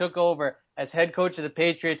Belichick took over as head coach of the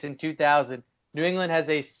Patriots in 2000, New England has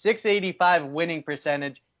a .685 winning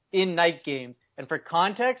percentage in night games. And for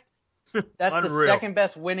context, that's the second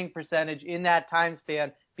best winning percentage in that time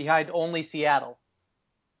span behind only Seattle.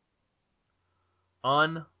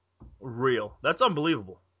 Unreal. That's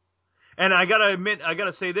unbelievable. And I gotta admit, I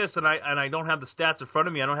gotta say this, and I don't have the stats in front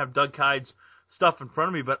of me. I don't have Doug Kyde's stuff in front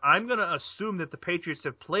of me, but I'm gonna assume that the Patriots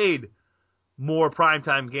have played more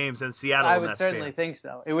primetime games than Seattle. I would certainly think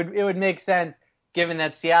so. It would make sense given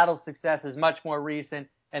that Seattle's success is much more recent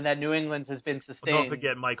and that New England's has been sustained. Well, don't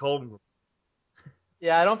forget Mike Holmgren.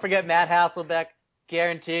 Yeah, don't forget Matt Hasselbeck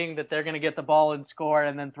guaranteeing that they're going to get the ball and score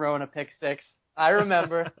and then throwing a pick six. I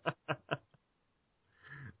remember.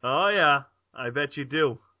 Oh, yeah. I bet you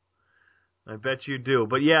do.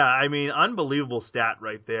 But, yeah, I mean, unbelievable stat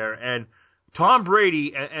right there. And Tom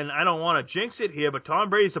Brady, and I don't want to jinx it here, but Tom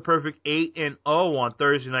Brady's a perfect 8-0 on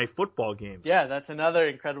Thursday night football games. Yeah, that's another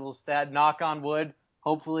incredible stat. Knock on wood.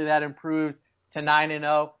 Hopefully that improves to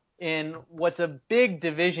 9-0 in what's a big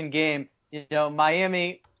division game. You know,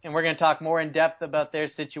 Miami, and we're going to talk more in depth about their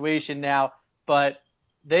situation now, but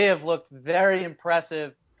they have looked very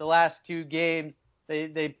impressive the last two games.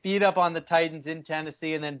 They beat up on the Titans in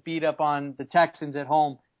Tennessee and then beat up on the Texans at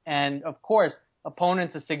home. And, of course,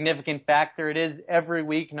 opponent's a significant factor. It is every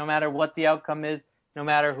week, no matter what the outcome is, no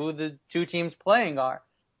matter who the two teams playing are.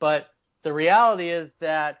 But the reality is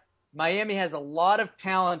that Miami has a lot of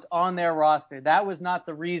talent on their roster. That was not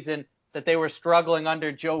the reason that they were struggling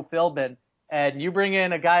under Joe Philbin. And you bring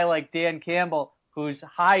in a guy like Dan Campbell, who's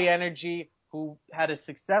high energy, who had a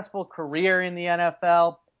successful career in the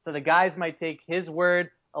NFL. So the guys might take his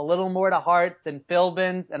word a little more to heart than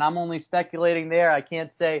Philbin's. And I'm only speculating there. I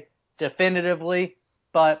can't say definitively.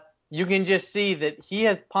 But you can just see that he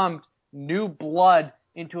has pumped new blood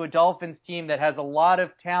into a Dolphins team that has a lot of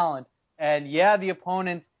talent. And yeah, the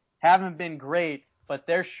opponents haven't been great, but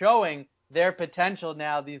they're showing their potential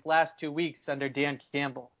now these last 2 weeks under Dan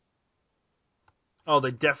Campbell. Oh,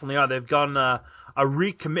 they definitely are. They've gotten a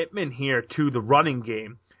recommitment here to the running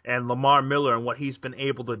game and Lamar Miller and what he's been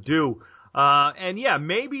able to do. And yeah,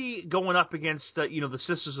 maybe going up against the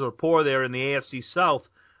Sisters of the Poor there in the AFC South,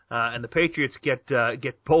 and the Patriots get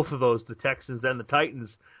both of those, the Texans and the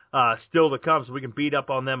Titans, still to come, so we can beat up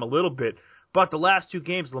on them a little bit. But the last two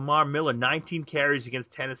games, Lamar Miller, 19 carries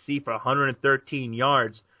against Tennessee for 113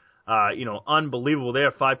 yards. Unbelievable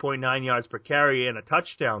there, 5.9 yards per carry and a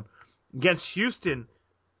touchdown. Against Houston,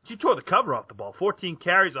 he tore the cover off the ball. 14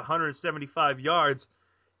 carries, 175 yards,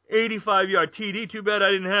 85-yard TD. Too bad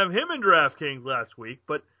I didn't have him in DraftKings last week.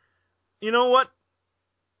 But you know what?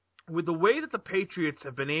 With the way that the Patriots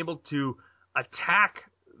have been able to attack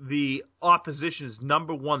the opposition's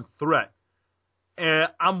number one threat,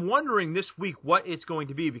 I'm wondering this week what it's going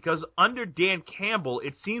to be, because under Dan Campbell,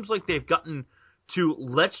 it seems like they've gotten to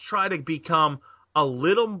let's try to become a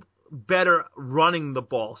little better running the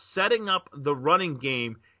ball, setting up the running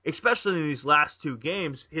game, especially in these last two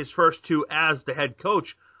games, his first two as the head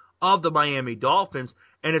coach of the Miami Dolphins,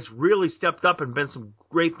 and it's really stepped up and been some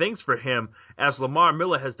great things for him, as Lamar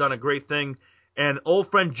Miller has done a great thing, and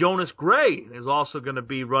old friend Jonas Gray is also going to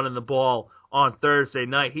be running the ball on Thursday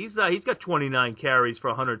night. He's got 29 carries for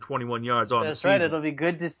 121 yards on the season. That's right. It'll be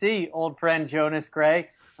good to see old friend Jonas Gray.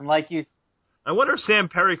 And like you, I wonder if Sam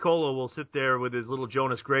Pericolo will sit there with his little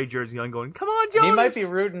Jonas Gray jersey on going, come on, Jonas! He might be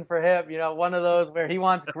rooting for him. One of those where he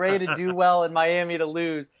wants Gray to do well and Miami to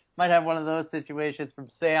lose. Might have one of those situations from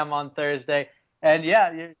Sam on Thursday. And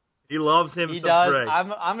yeah, he loves him. He some does. Gray.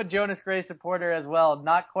 I'm a Jonas Gray supporter as well.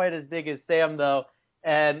 Not quite as big as Sam though.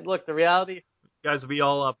 And look, the reality. You guys will be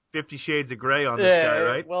all up 50 Shades of Gray on this guy,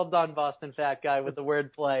 right? Well done, Boston Fat Guy, with the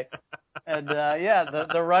wordplay. And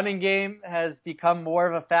the running game has become more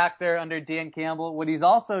of a factor under Dan Campbell. What he's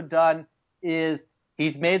also done is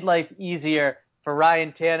he's made life easier for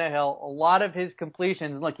Ryan Tannehill. A lot of his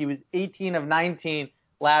completions, look, he was 18 of 19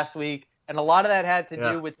 last week, and a lot of that had to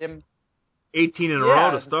do with him. 18 in a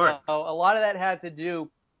row to start. So a lot of that had to do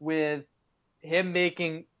with him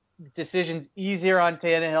making decisions easier on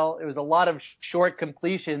Tannehill. It was a lot of short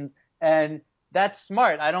completions, and that's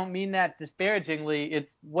smart. I don't mean that disparagingly.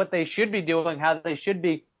 It's what they should be doing, how they should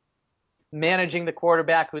be managing the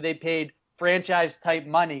quarterback who they paid franchise-type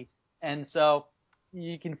money. And so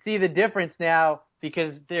you can see the difference now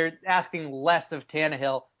because they're asking less of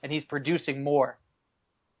Tannehill, and he's producing more.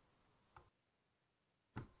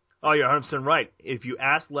 Oh, you're 100% right. If you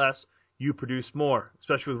ask less, you produce more,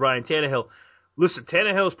 especially with Ryan Tannehill. Listen,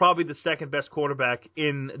 Tannehill is probably the second best quarterback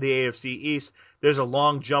in the AFC East. There's a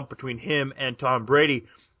long jump between him and Tom Brady.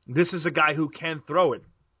 This is a guy who can throw it.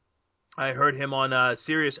 I heard him on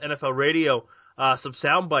Sirius NFL Radio, some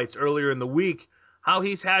sound bites earlier in the week, how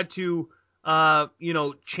he's had to,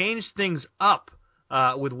 change things up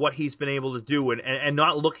with what he's been able to do and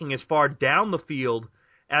not looking as far down the field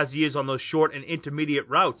as he is on those short and intermediate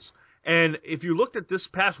routes. And if you looked at this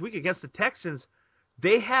past week against the Texans,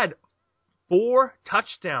 they had 4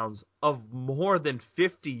 touchdowns of more than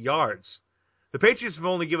 50 yards. The Patriots have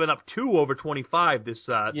only given up 2 over 25 this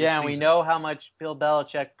season. And we know how much Bill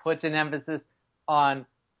Belichick puts an emphasis on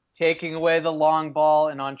taking away the long ball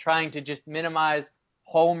and on trying to just minimize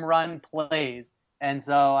home run plays. And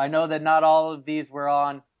so I know that not all of these were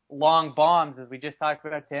on long bombs, as we just talked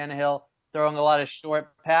about Tannehill throwing a lot of short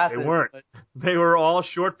passes. They weren't. They were all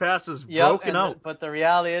short passes broken out. But the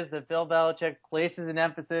reality is that Bill Belichick places an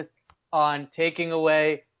emphasis on taking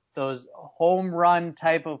away those home run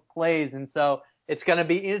type of plays. And so it's going to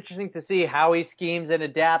be interesting to see how he schemes and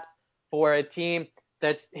adapts for a team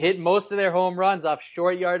that's hit most of their home runs off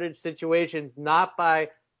short yardage situations, not by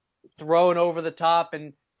throwing over the top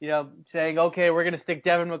and, saying, okay, we're going to stick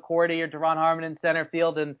Devin McCourty or Deron Harmon in center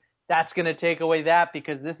field, and that's going to take away that,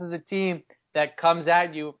 because this is a team that comes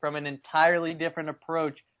at you from an entirely different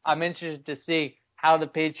approach. I'm interested to see how the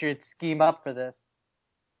Patriots scheme up for this.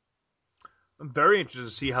 I'm very interested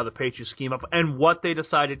to see how the Patriots scheme up and what they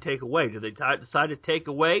decide to take away. Do they decide to take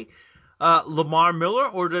away Lamar Miller,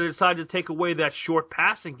 or do they decide to take away that short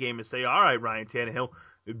passing game and say, all right, Ryan Tannehill,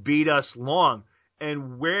 beat us long?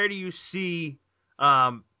 And where do you see,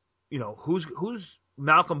 who's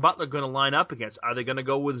Malcolm Butler going to line up against? Are they going to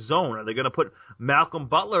go with zone? Are they going to put Malcolm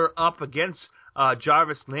Butler up against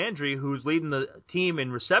Jarvis Landry, who's leading the team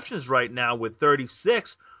in receptions right now with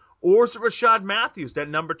 36? Or is it Rashad Matthews, that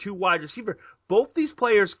number 2 wide receiver? Both these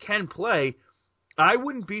players can play. I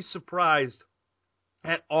wouldn't be surprised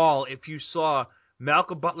at all if you saw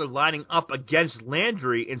Malcolm Butler lining up against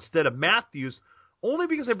Landry instead of Matthews, only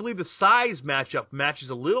because I believe the size matchup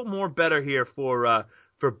matches a little more better here for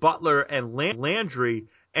Butler and Landry.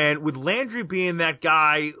 And with Landry being that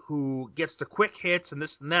guy who gets the quick hits and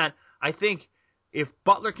this and that, I think if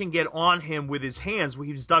Butler can get on him with his hands,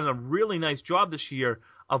 he's done a really nice job this year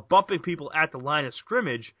of bumping people at the line of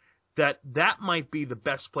scrimmage, that might be the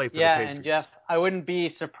best play for the Patriots. Yeah, and Jeff, I wouldn't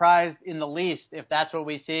be surprised in the least if that's what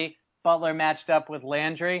we see, Butler matched up with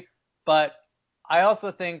Landry. But I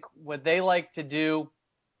also think what they like to do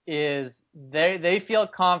is they feel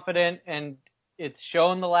confident, and it's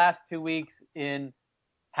shown the last 2 weeks in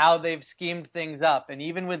how they've schemed things up. And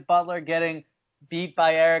even with Butler getting beat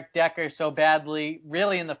by Eric Decker so badly,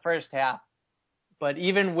 really in the first half, but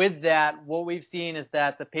even with that, what we've seen is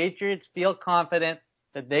that the Patriots feel confident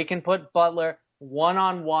that they can put Butler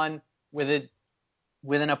one-on-one with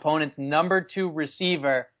an opponent's number 2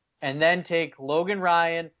 receiver, and then take Logan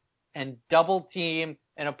Ryan and double team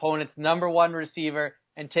an opponent's number 1 receiver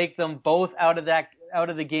and take them both out of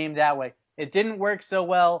the game that way. It didn't work so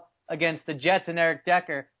well against the Jets and Eric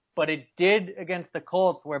Decker, but it did against the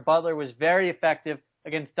Colts, where Butler was very effective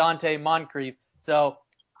against Dante Moncrief. So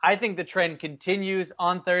I think the trend continues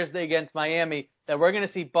on Thursday against Miami, that we're going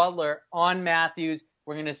to see Butler on Matthews.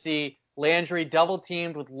 We're going to see Landry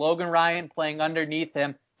double-teamed with Logan Ryan playing underneath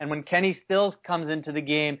him. And when Kenny Stills comes into the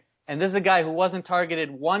game, and this is a guy who wasn't targeted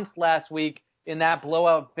once last week in that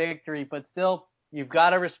blowout victory, but still, you've got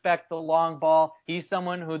to respect the long ball. He's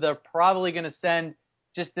someone who they're probably going to send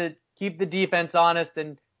just to keep the defense honest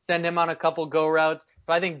and send him on a couple go routes.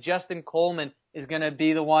 So I think Justin Coleman is going to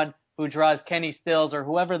be the one who draws Kenny Stills or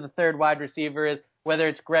whoever the third wide receiver is, whether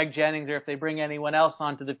it's Greg Jennings or if they bring anyone else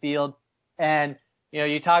onto the field. And,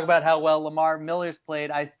 you talk about how well Lamar Miller's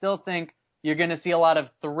played. I still think you're going to see a lot of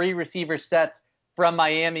 3 receiver sets from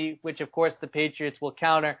Miami, which of course the Patriots will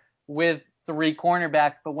counter with 3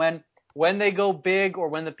 cornerbacks. But when they go big, or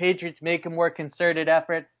when the Patriots make a more concerted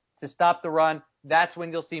effort to stop the run, that's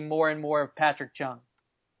when you'll see more and more of Patrick Chung.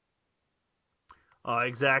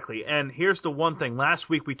 Exactly. And here's the one thing. Last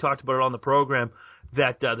week we talked about it on the program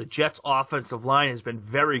that the Jets' offensive line has been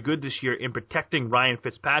very good this year in protecting Ryan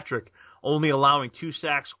Fitzpatrick, only allowing 2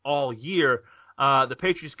 sacks all year. The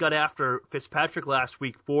Patriots got after Fitzpatrick last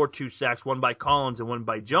week for 2 sacks, one by Collins and one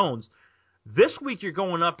by Jones. This week you're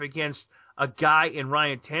going up against a guy in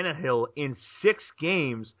Ryan Tannehill in 6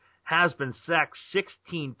 games has been sacked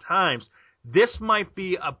 16 times. This might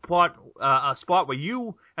be a spot where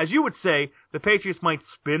you, as you would say, the Patriots might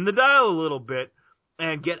spin the dial a little bit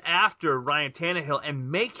and get after Ryan Tannehill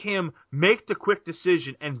and make him make the quick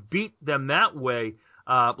decision and beat them that way.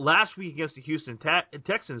 Last week against the Houston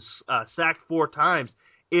Texans, sacked 4 times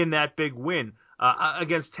in that big win.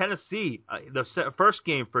 Against Tennessee, the first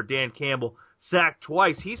game for Dan Campbell, sacked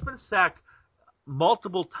twice. He's been sacked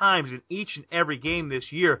multiple times in each and every game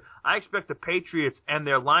this year. I expect the Patriots and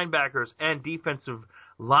their linebackers and defensive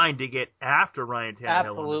line to get after Ryan Tannehill.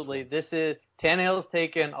 Absolutely. Tannehill's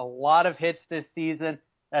taken a lot of hits this season.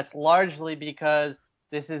 That's largely because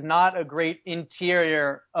this is not a great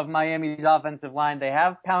interior of Miami's offensive line. They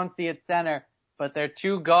have Pouncey at center, but their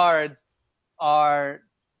 2 guards are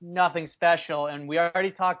nothing special. And we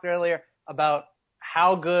already talked earlier about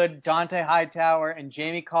how good Dante Hightower and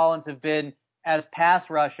Jamie Collins have been as pass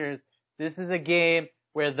rushers. This is a game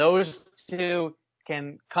where those 2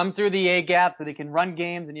 can come through the A gaps, so they can run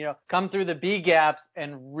games, and come through the B gaps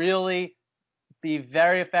and really be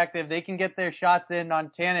very effective. They can get their shots in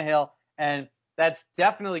on Tannehill, and that's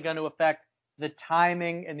definitely going to affect the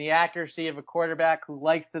timing and the accuracy of a quarterback who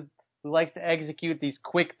likes to execute these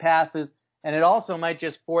quick passes, and it also might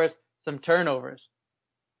just force some turnovers.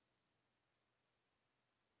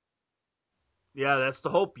 Yeah, that's the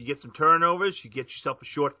hope. You get some turnovers, you get yourself a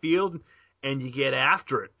short field, and you get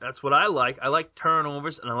after it. That's what I like. I like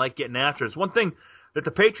turnovers, and I like getting after it. It's one thing that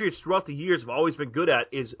the Patriots throughout the years have always been good at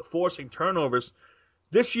is forcing turnovers.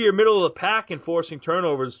 This year, middle of the pack in forcing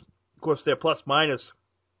turnovers. Of course, their plus-minus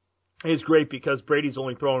is great because Brady's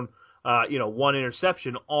only thrown, 1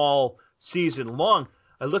 interception all season long.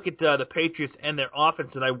 I look at the Patriots and their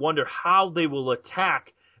offense, and I wonder how they will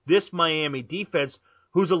attack this Miami defense,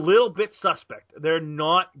 who's a little bit suspect. They're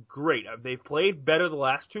not great. They've played better the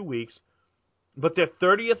last 2 weeks, but they're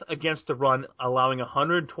 30th against the run, allowing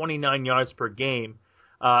 129 yards per game.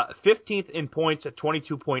 15th in points at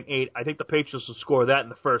 22.8. I think the Patriots will score that in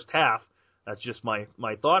the first half. That's just my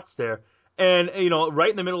thoughts there. And, right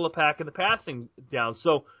in the middle of the pack in the passing down.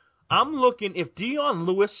 So I'm looking, if Dion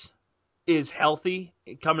Lewis is healthy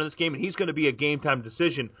coming to this game, and he's going to be a game-time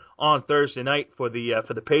decision on Thursday night for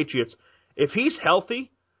the Patriots, if he's healthy,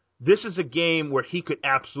 this is a game where he could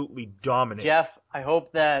absolutely dominate. Jeff, I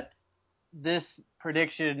hope that this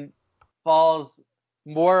prediction falls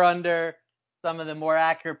more under some of the more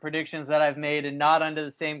accurate predictions that I've made and not under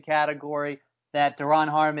the same category that Daron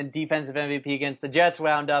Harmon, defensive MVP against the Jets,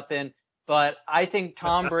 wound up in. But I think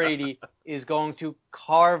Tom Brady is going to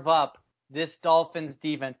carve up this Dolphins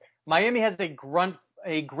defense. Miami has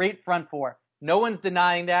a great front four. No one's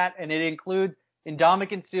denying that, and it includes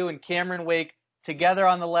Ndamukong Suh and Cameron Wake together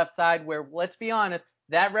on the left side where, let's be honest,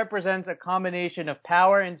 that represents a combination of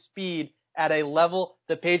power and speed at a level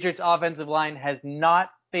the Patriots offensive line has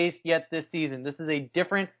not faced yet this season. This is a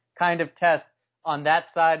different kind of test on that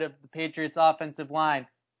side of the Patriots offensive line.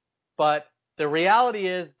 But the reality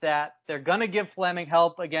is that they're going to give Fleming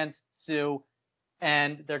help against Sue,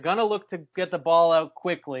 and they're going to look to get the ball out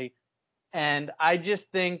quickly. And I just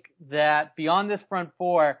think that beyond this front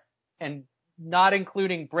four, and not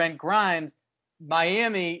including Brent Grimes,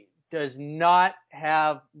 Miami does not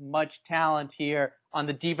have much talent here on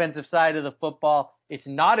the defensive side of the football. It's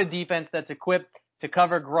not a defense that's equipped to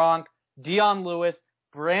cover Gronk, Dion Lewis,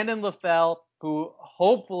 Brandon LaFell, who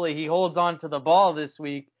hopefully he holds on to the ball this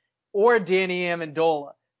week, or Danny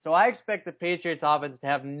Amendola. So I expect the Patriots offense to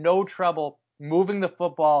have no trouble moving the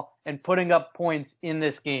football and putting up points in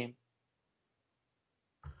this game.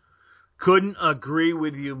 Couldn't agree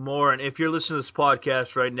with you more. And if you're listening to this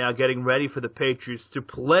podcast right now, getting ready for the Patriots to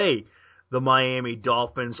play the Miami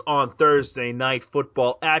Dolphins on Thursday Night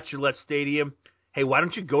Football at Gillette Stadium, hey, why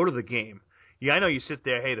don't you go to the game? Yeah, I know you sit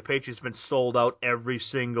there, hey, the Patriots have been sold out every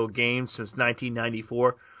single game since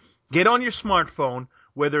 1994. Get on your smartphone,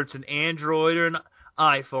 whether it's an Android or an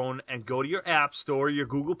iPhone, and go to your App Store, your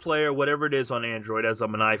Google Play, or whatever it is on Android, as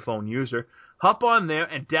I'm an iPhone user. Hop on there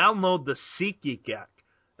and download the SeatGeek app.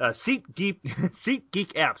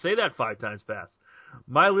 SeatGeek app. Say that 5 times fast.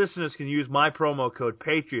 My listeners can use my promo code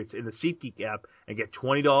Patriots in the SeatGeek app and get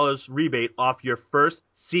 $20 rebate off your first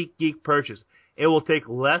SeatGeek purchase. It will take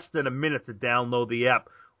less than a minute to download the app.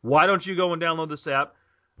 Why don't you go and download this app?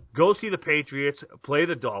 Go see the Patriots play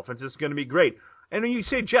the Dolphins. It's going to be great. And then you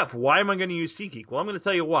say, Jeff, why am I going to use SeatGeek? Well, I'm going to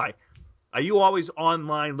tell you why. Are you always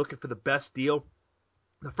online looking for the best deal?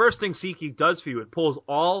 The first thing SeatGeek does for you, it pulls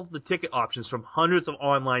all the ticket options from hundreds of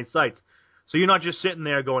online sites. So you're not just sitting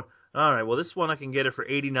there going, all right, well, this one I can get it for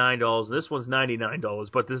 $89, and this one's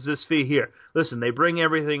 $99, but there's this fee here. Listen, they bring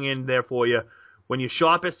everything in there for you. When you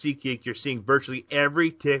shop at SeatGeek, you're seeing virtually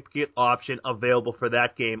every ticket option available for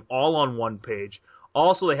that game, all on one page.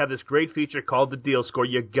 Also, they have this great feature called the Deal Score.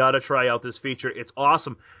 You got to try out this feature. It's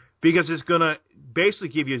awesome because it's going to basically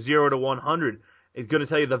give you 0 to 100. It's going to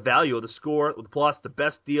tell you the value of the score, plus the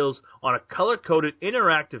best deals on a color-coded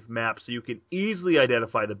interactive map so you can easily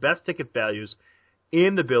identify the best ticket values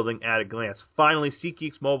in the building at a glance. Finally,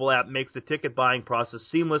 SeatGeek's mobile app makes the ticket buying process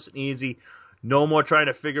seamless and easy. No more trying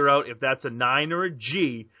to figure out if that's a 9 or a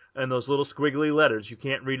G and those little squiggly letters you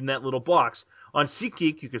can't read in that little box. On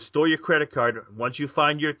SeatGeek, you can store your credit card. Once you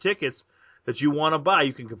find your tickets that you want to buy,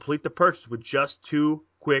 you can complete the purchase with just 2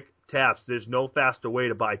 quick taps. There's no faster way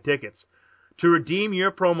to buy tickets. To redeem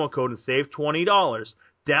your promo code and save $20,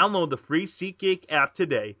 download the free SeatGeek app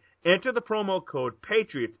today. Enter the promo code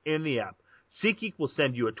Patriots in the app. SeatGeek will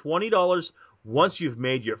send you a $20 once you've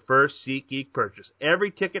made your first SeatGeek purchase.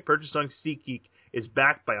 Every ticket purchased on SeatGeek is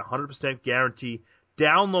backed by a 100% guarantee.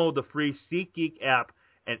 Download the free SeatGeek app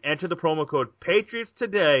and enter the promo code Patriots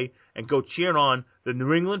today and go cheer on the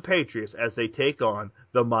New England Patriots as they take on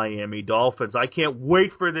the Miami Dolphins. I can't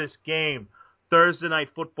wait for this game. Thursday Night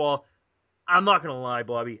Football. I'm not going to lie,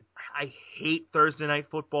 Bobby. I hate Thursday Night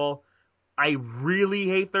Football. I really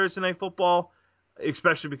hate Thursday Night Football,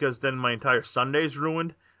 especially because then my entire Sunday's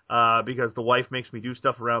ruined because the wife makes me do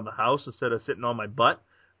stuff around the house instead of sitting on my butt.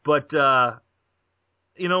 But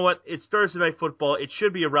you know what? It's Thursday Night Football. It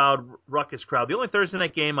should be a loud, ruckus crowd. The only Thursday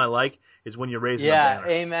night game I like is when you're raising a banner.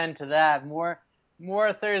 Yeah, amen to that. More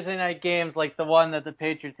Thursday night games like the one that the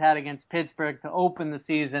Patriots had against Pittsburgh to open the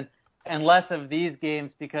season, and less of these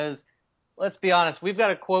games because, let's be honest, we've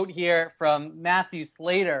got a quote here from Matthew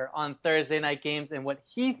Slater on Thursday night games and what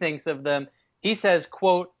he thinks of them. He says,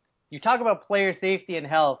 quote, "You talk about player safety and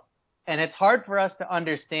health, and it's hard for us to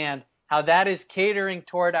understand how that is catering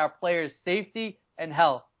toward our players' safety and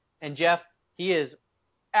health." And Jeff, he is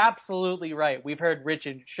absolutely right. We've heard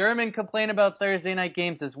Richard Sherman complain about Thursday night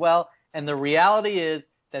games as well, and the reality is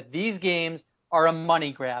that these games are a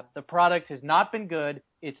money grab. The product has not been good.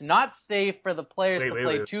 It's not safe for the players to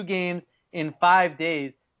play 2 games in 5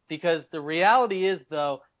 days, because the reality is,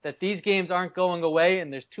 though, that these games aren't going away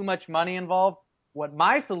and there's too much money involved. What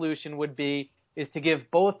my solution would be is to give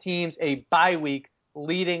both teams a bye week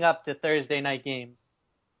leading up to Thursday night games.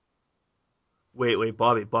 Wait,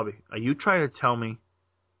 Bobby, are you trying to tell me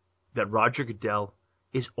that Roger Goodell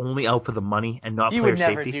is only out for the money and not player safety?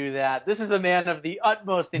 He would never do that. This is a man of the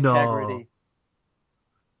utmost integrity.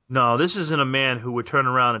 No, this isn't a man who would turn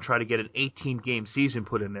around and try to get an 18-game season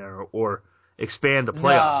put in there or expand the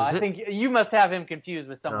playoffs. No, I think you must have him confused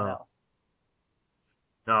with someone else.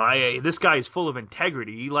 No, this guy is full of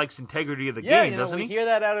integrity. He likes integrity of the game, doesn't he? We hear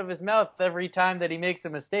that out of his mouth every time that he makes a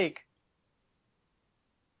mistake.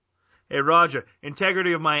 Hey, Roger,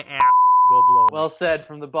 integrity of my asshole, go below. Well said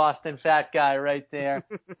from the Boston fat guy right there.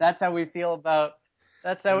 That's how we feel about.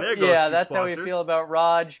 That's how we feel about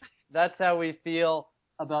Raj. that's how we feel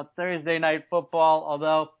about Thursday night football.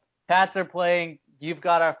 Although Pats are playing, you've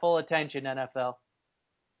got our full attention, NFL.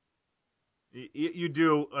 You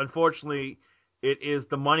do. Unfortunately, it is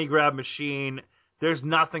the money grab machine. There's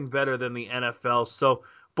nothing better than the NFL. So,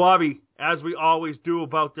 Bobby, as we always do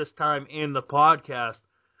about this time in the podcast,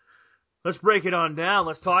 let's break it on down.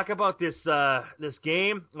 Let's talk about this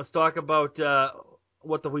game. Let's talk about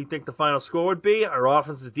what we think the final score would be. Our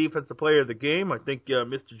offensive defensive player of the game, I think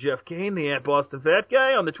Mr. Jeff Kane, the Boston Fat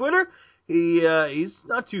Guy on the Twitter, he's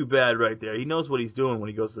not too bad right there. He knows what he's doing when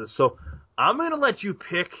he goes to this. So I'm going to let you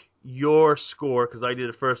pick your score because I did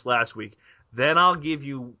it first last week. Then I'll give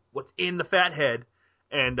you what's in the fat head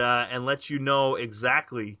and let you know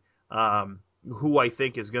exactly who I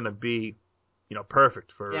think is going to be,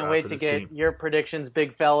 perfect for. Can't wait for to this get team. your predictions,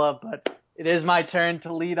 big fella. But it is my turn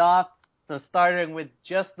to lead off. So starting with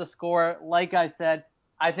just the score, like I said,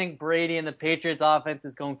 I think Brady and the Patriots offense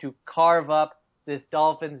is going to carve up this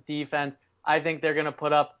Dolphins defense. I think they're going to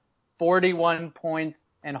put up 41 points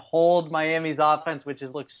and hold Miami's offense, which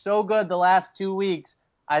has looked so good the last 2 weeks.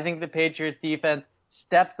 I think the Patriots defense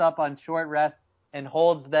steps up on short rest and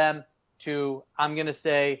holds them to, I'm going to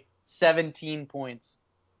say, 17 points.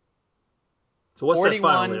 So what's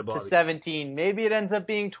 41 that final to 17. Maybe it ends up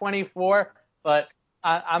being 24, but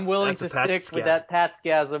I'm willing to stick with that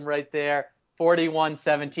Patsgasm right there,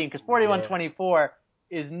 41-17, because 41-24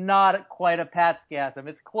 is not quite a Patsgasm.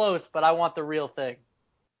 It's close, but I want the real thing.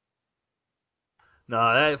 No,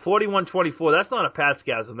 41-24, that's not a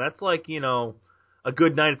Patsgasm. That's like, a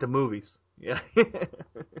good night at the movies. Yeah.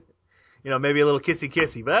 Maybe a little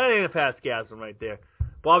kissy-kissy, but that ain't a Patsgasm right there.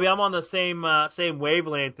 Bobby, I'm on the same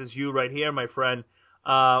wavelength as you right here, my friend.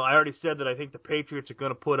 I already said that I think the Patriots are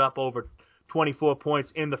going to put up over 24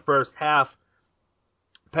 points in the first half.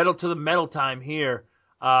 Pedal to the metal time here.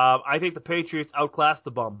 I think the Patriots outclass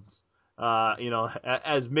the bums.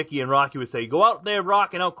 As Mickey and Rocky would say, go out there,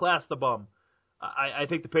 Rock, and outclass the bum. I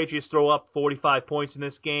think the Patriots throw up 45 points in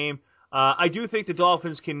this game. I do think the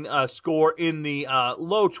Dolphins can score in the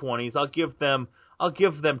low 20s. I'll give them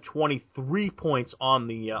 23 points on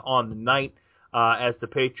the night, as the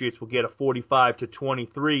Patriots will get a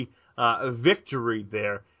 45-23 victory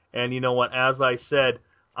there. And you know what? As I said,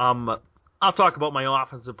 I'll talk about my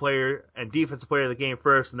offensive player and defensive player of the game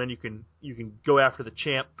first, and then you can go after the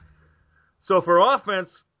champ. So for offense,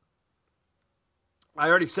 I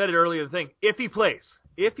already said it earlier in the thing. If he plays,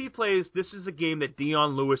 this is a game that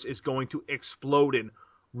Dion Lewis is going to explode in,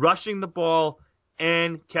 rushing the ball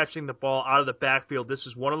and catching the ball out of the backfield. This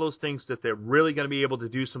is one of those things that they're really going to be able to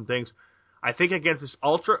do some things. I think against this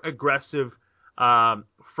ultra-aggressive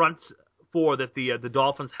front four that the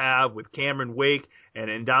Dolphins have with Cameron Wake and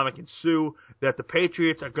Ndamukong Suh, that the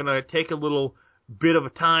Patriots are going to take a little bit of a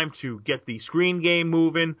time to get the screen game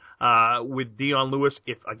moving with Dion Lewis,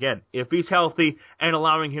 if he's healthy, and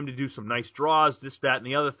allowing him to do some nice draws, this, that, and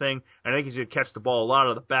the other thing. I think he's going to catch the ball a lot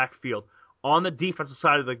out of the backfield. On the defensive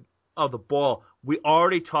side of the ball, we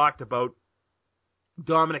already talked about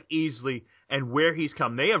Dominic Easley and where he's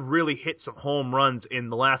come. They have really hit some home runs in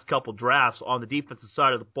the last couple drafts on the defensive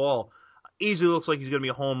side of the ball. Easley looks like he's going to be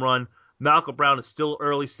a home run. Malcolm Brown is still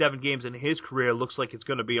early, 7 games in his career. Looks like it's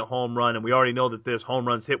going to be a home run, and we already know that there's home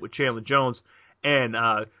runs hit with Chandler Jones and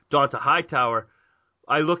Donta Hightower.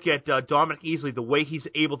 I look at Dominic Easley, the way he's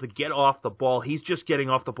able to get off the ball. He's just getting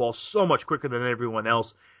off the ball so much quicker than everyone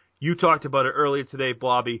else. You talked about it earlier today,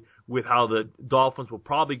 Bobby, with how the Dolphins will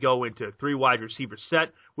probably go into a 3-wide receiver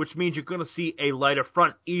set, which means you're going to see a lighter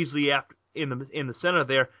front easily in the center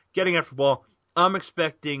there, getting after the ball. I'm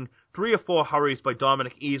expecting 3 or 4 hurries by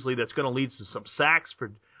Dominic Easley that's going to lead to some sacks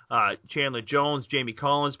for Chandler Jones, Jamie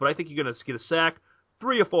Collins, but I think you're going to get a sack,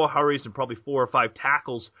 3 or 4 hurries, and probably 4 or 5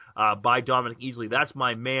 tackles by Dominic Easley. That's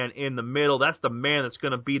my man in the middle. That's the man that's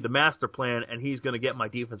going to be the master plan, and he's going to get my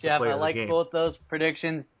defensive player of the game. I like both those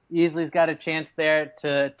predictions. Easley's got a chance there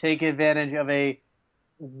to take advantage of a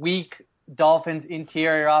weak Dolphins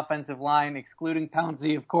interior offensive line, excluding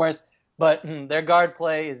Pouncey, of course, but their guard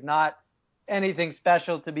play is not anything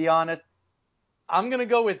special, to be honest. I'm going to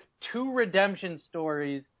go with 2 redemption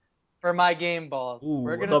stories for my game balls. Ooh,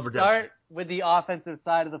 we're going to start with the offensive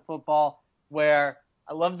side of the football, where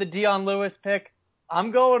I love the Dion Lewis pick.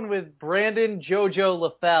 I'm going with Brandon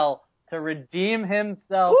JoJo LaFell to redeem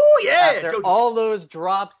himself after all those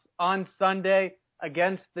drops on Sunday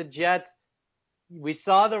against the Jets. We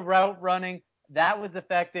saw the route running. That was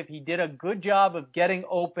effective. He did a good job of getting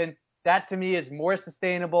open. That, to me, is more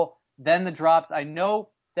sustainable than the drops. I know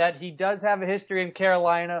that he does have a history in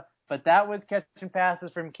Carolina, but that was catching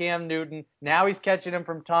passes from Cam Newton. Now he's catching them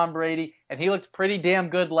from Tom Brady, and he looked pretty damn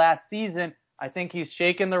good last season I think he's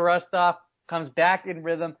shaking the rust off, comes back in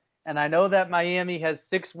rhythm. And I know that Miami has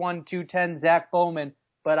 6'1", 210 Zach Bowman,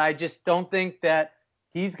 but I just don't think that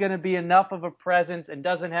he's going to be enough of a presence and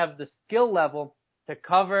doesn't have the skill level to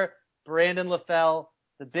cover Brandon LaFell,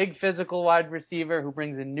 the big physical wide receiver who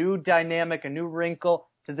brings a new dynamic, a new wrinkle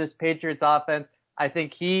to this Patriots offense. I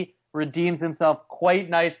think he redeems himself quite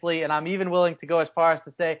nicely, and I'm even willing to go as far as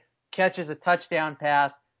to say catches a touchdown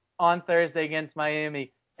pass on Thursday against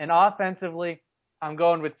Miami. And offensively, I'm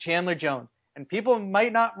going with Chandler Jones. And people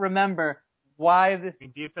might not remember why this.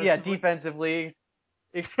 Defensively? Yeah, defensively.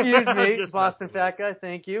 Excuse me, Boston Fat Guy.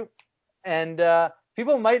 Thank you. And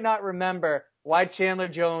people might not remember why Chandler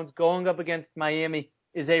Jones going up against Miami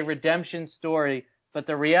is a redemption story. But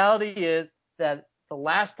the reality is that the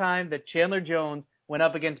last time that Chandler Jones went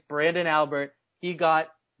up against Brandon Albert, he got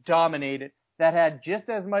dominated. That had just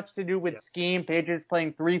as much to do with scheme, Patriots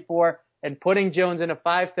playing 3-4 and putting Jones in a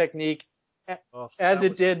 5 technique as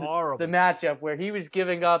it did the matchup where he was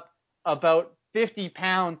giving up about 50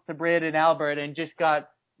 pounds to Brandon Albert and just got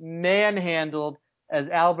manhandled as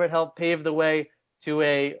Albert helped pave the way to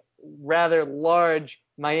a rather large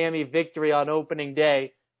Miami victory on opening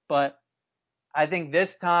day. But I think this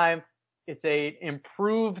time it's a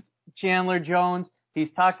improved Chandler Jones. He's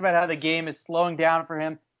talked about how the game is slowing down for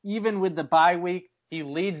him. Even with the bye week, he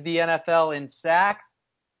leads the NFL in sacks.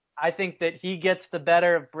 I think that he gets the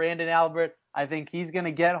better of Brandon Albert. I think he's going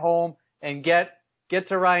to get home and get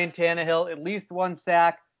to Ryan Tannehill, at least 1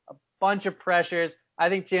 sack, a bunch of pressures. I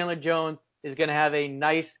think Chandler Jones is going to have a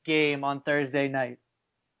nice game on Thursday night.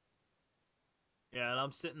 Yeah, and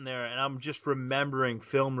I'm sitting there and I'm just remembering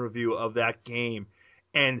film review of that game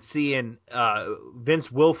and seeing Vince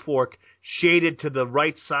Wilfork shaded to the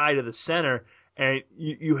right side of the center, and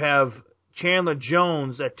you have Chandler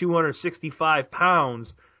Jones at 265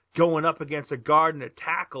 pounds going up against a guard and a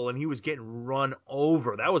tackle, and he was getting run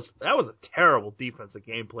over. That was a terrible defensive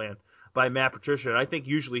game plan by Matt Patricia, and I think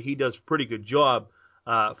usually he does a pretty good job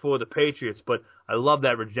for the Patriots, but I love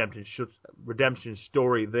that redemption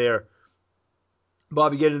story there.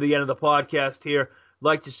 Bobby, getting to the end of the podcast here, I'd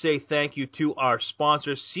like to say thank you to our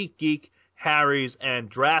sponsors, SeatGeek, Harry's, and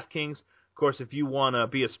DraftKings. Of course, if you want to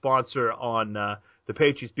be a sponsor on the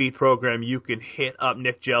Patriots Beat program, you can hit up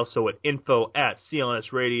Nick Gelso at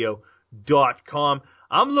info@clnsradio.com.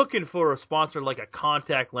 I'm looking for a sponsor like a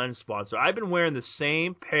contact lens sponsor. I've been wearing the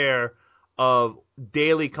same pair of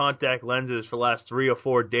daily contact lenses for the last 3 or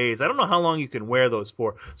 4 days. I don't know how long you can wear those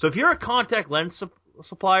for. So if you're a contact lens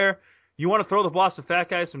supplier, you want to throw the Boston Fat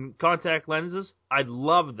Guy some contact lenses, I'd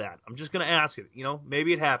love that. I'm just going to ask it.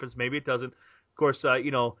 Maybe it happens, maybe it doesn't. Of course, a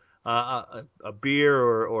beer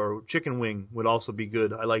or chicken wing would also be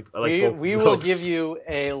good. I like both. We will give you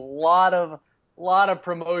a lot of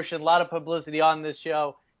promotion, a lot of publicity on this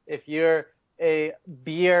show. If you're a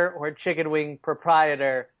beer or chicken wing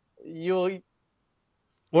proprietor, you'll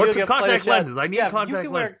some contact lenses. I need contact lenses. You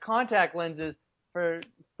can wear contact lenses for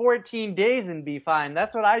 14 days and be fine.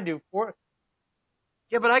 That's what I do.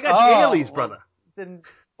 Yeah, but I got dailies, brother. Then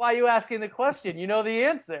why are you asking the question? You know the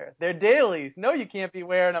answer. They're dailies. No, you can't be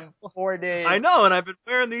wearing them 4 days. I know, and I've been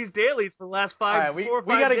wearing these dailies for the last 4 or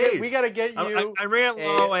 5 days. We got to get you I ran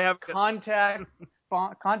low. I have contact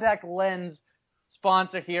lens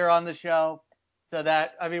sponsor here on the show. So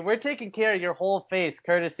that, we're taking care of your whole face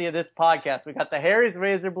courtesy of this podcast. We got the Harry's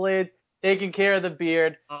razor blades, taking care of the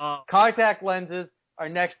beard. Contact lenses are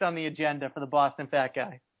next on the agenda for the Boston Fat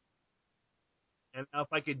Guy. And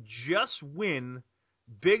if I could just win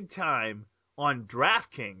big time on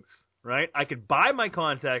DraftKings, right? I could buy my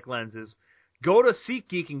contact lenses, go to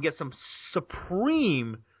SeatGeek and get some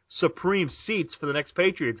supreme seats for the next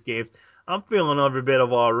Patriots game. I'm feeling every bit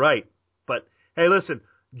of all right. But, hey, listen,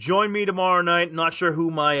 join me tomorrow night. Not sure who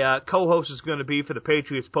my co-host is going to be for the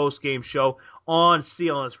Patriots post-game show on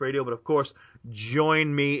CLNS Radio, but, of course,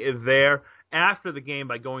 join me there after the game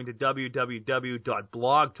by going to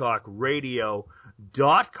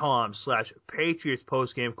www.blogtalkradio.com/Patriots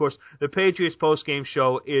postgame. Of course, the Patriots postgame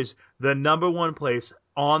show is the #1 place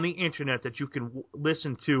on the internet that you can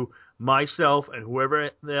listen to myself and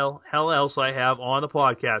whoever the hell else I have on the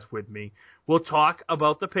podcast with me. We'll talk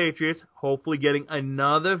about the Patriots, hopefully getting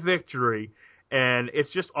another victory, and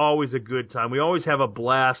it's just always a good time. We always have a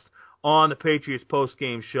blast on the Patriots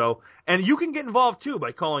post-game show. And you can get involved, too,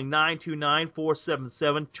 by calling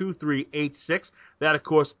 929-477-2386. That, of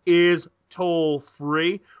course, is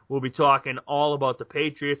toll-free. We'll be talking all about the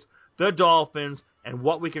Patriots, the Dolphins, and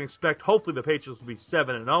what we can expect. Hopefully the Patriots will be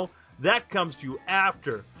 7-0. That comes to you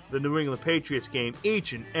after the New England Patriots game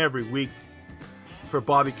each and every week. For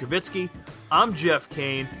Bobby Kravitsky, I'm Jeff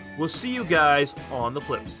Kane. We'll see you guys on the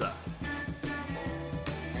flip side.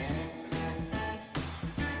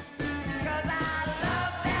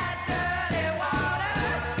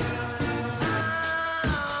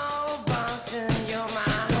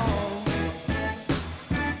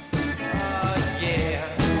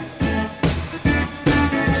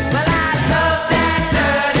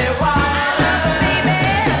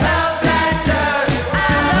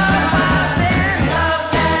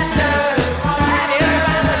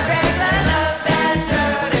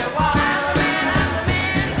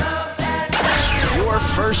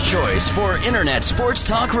 choice for Internet Sports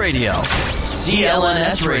Talk Radio,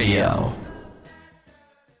 CLNS Radio.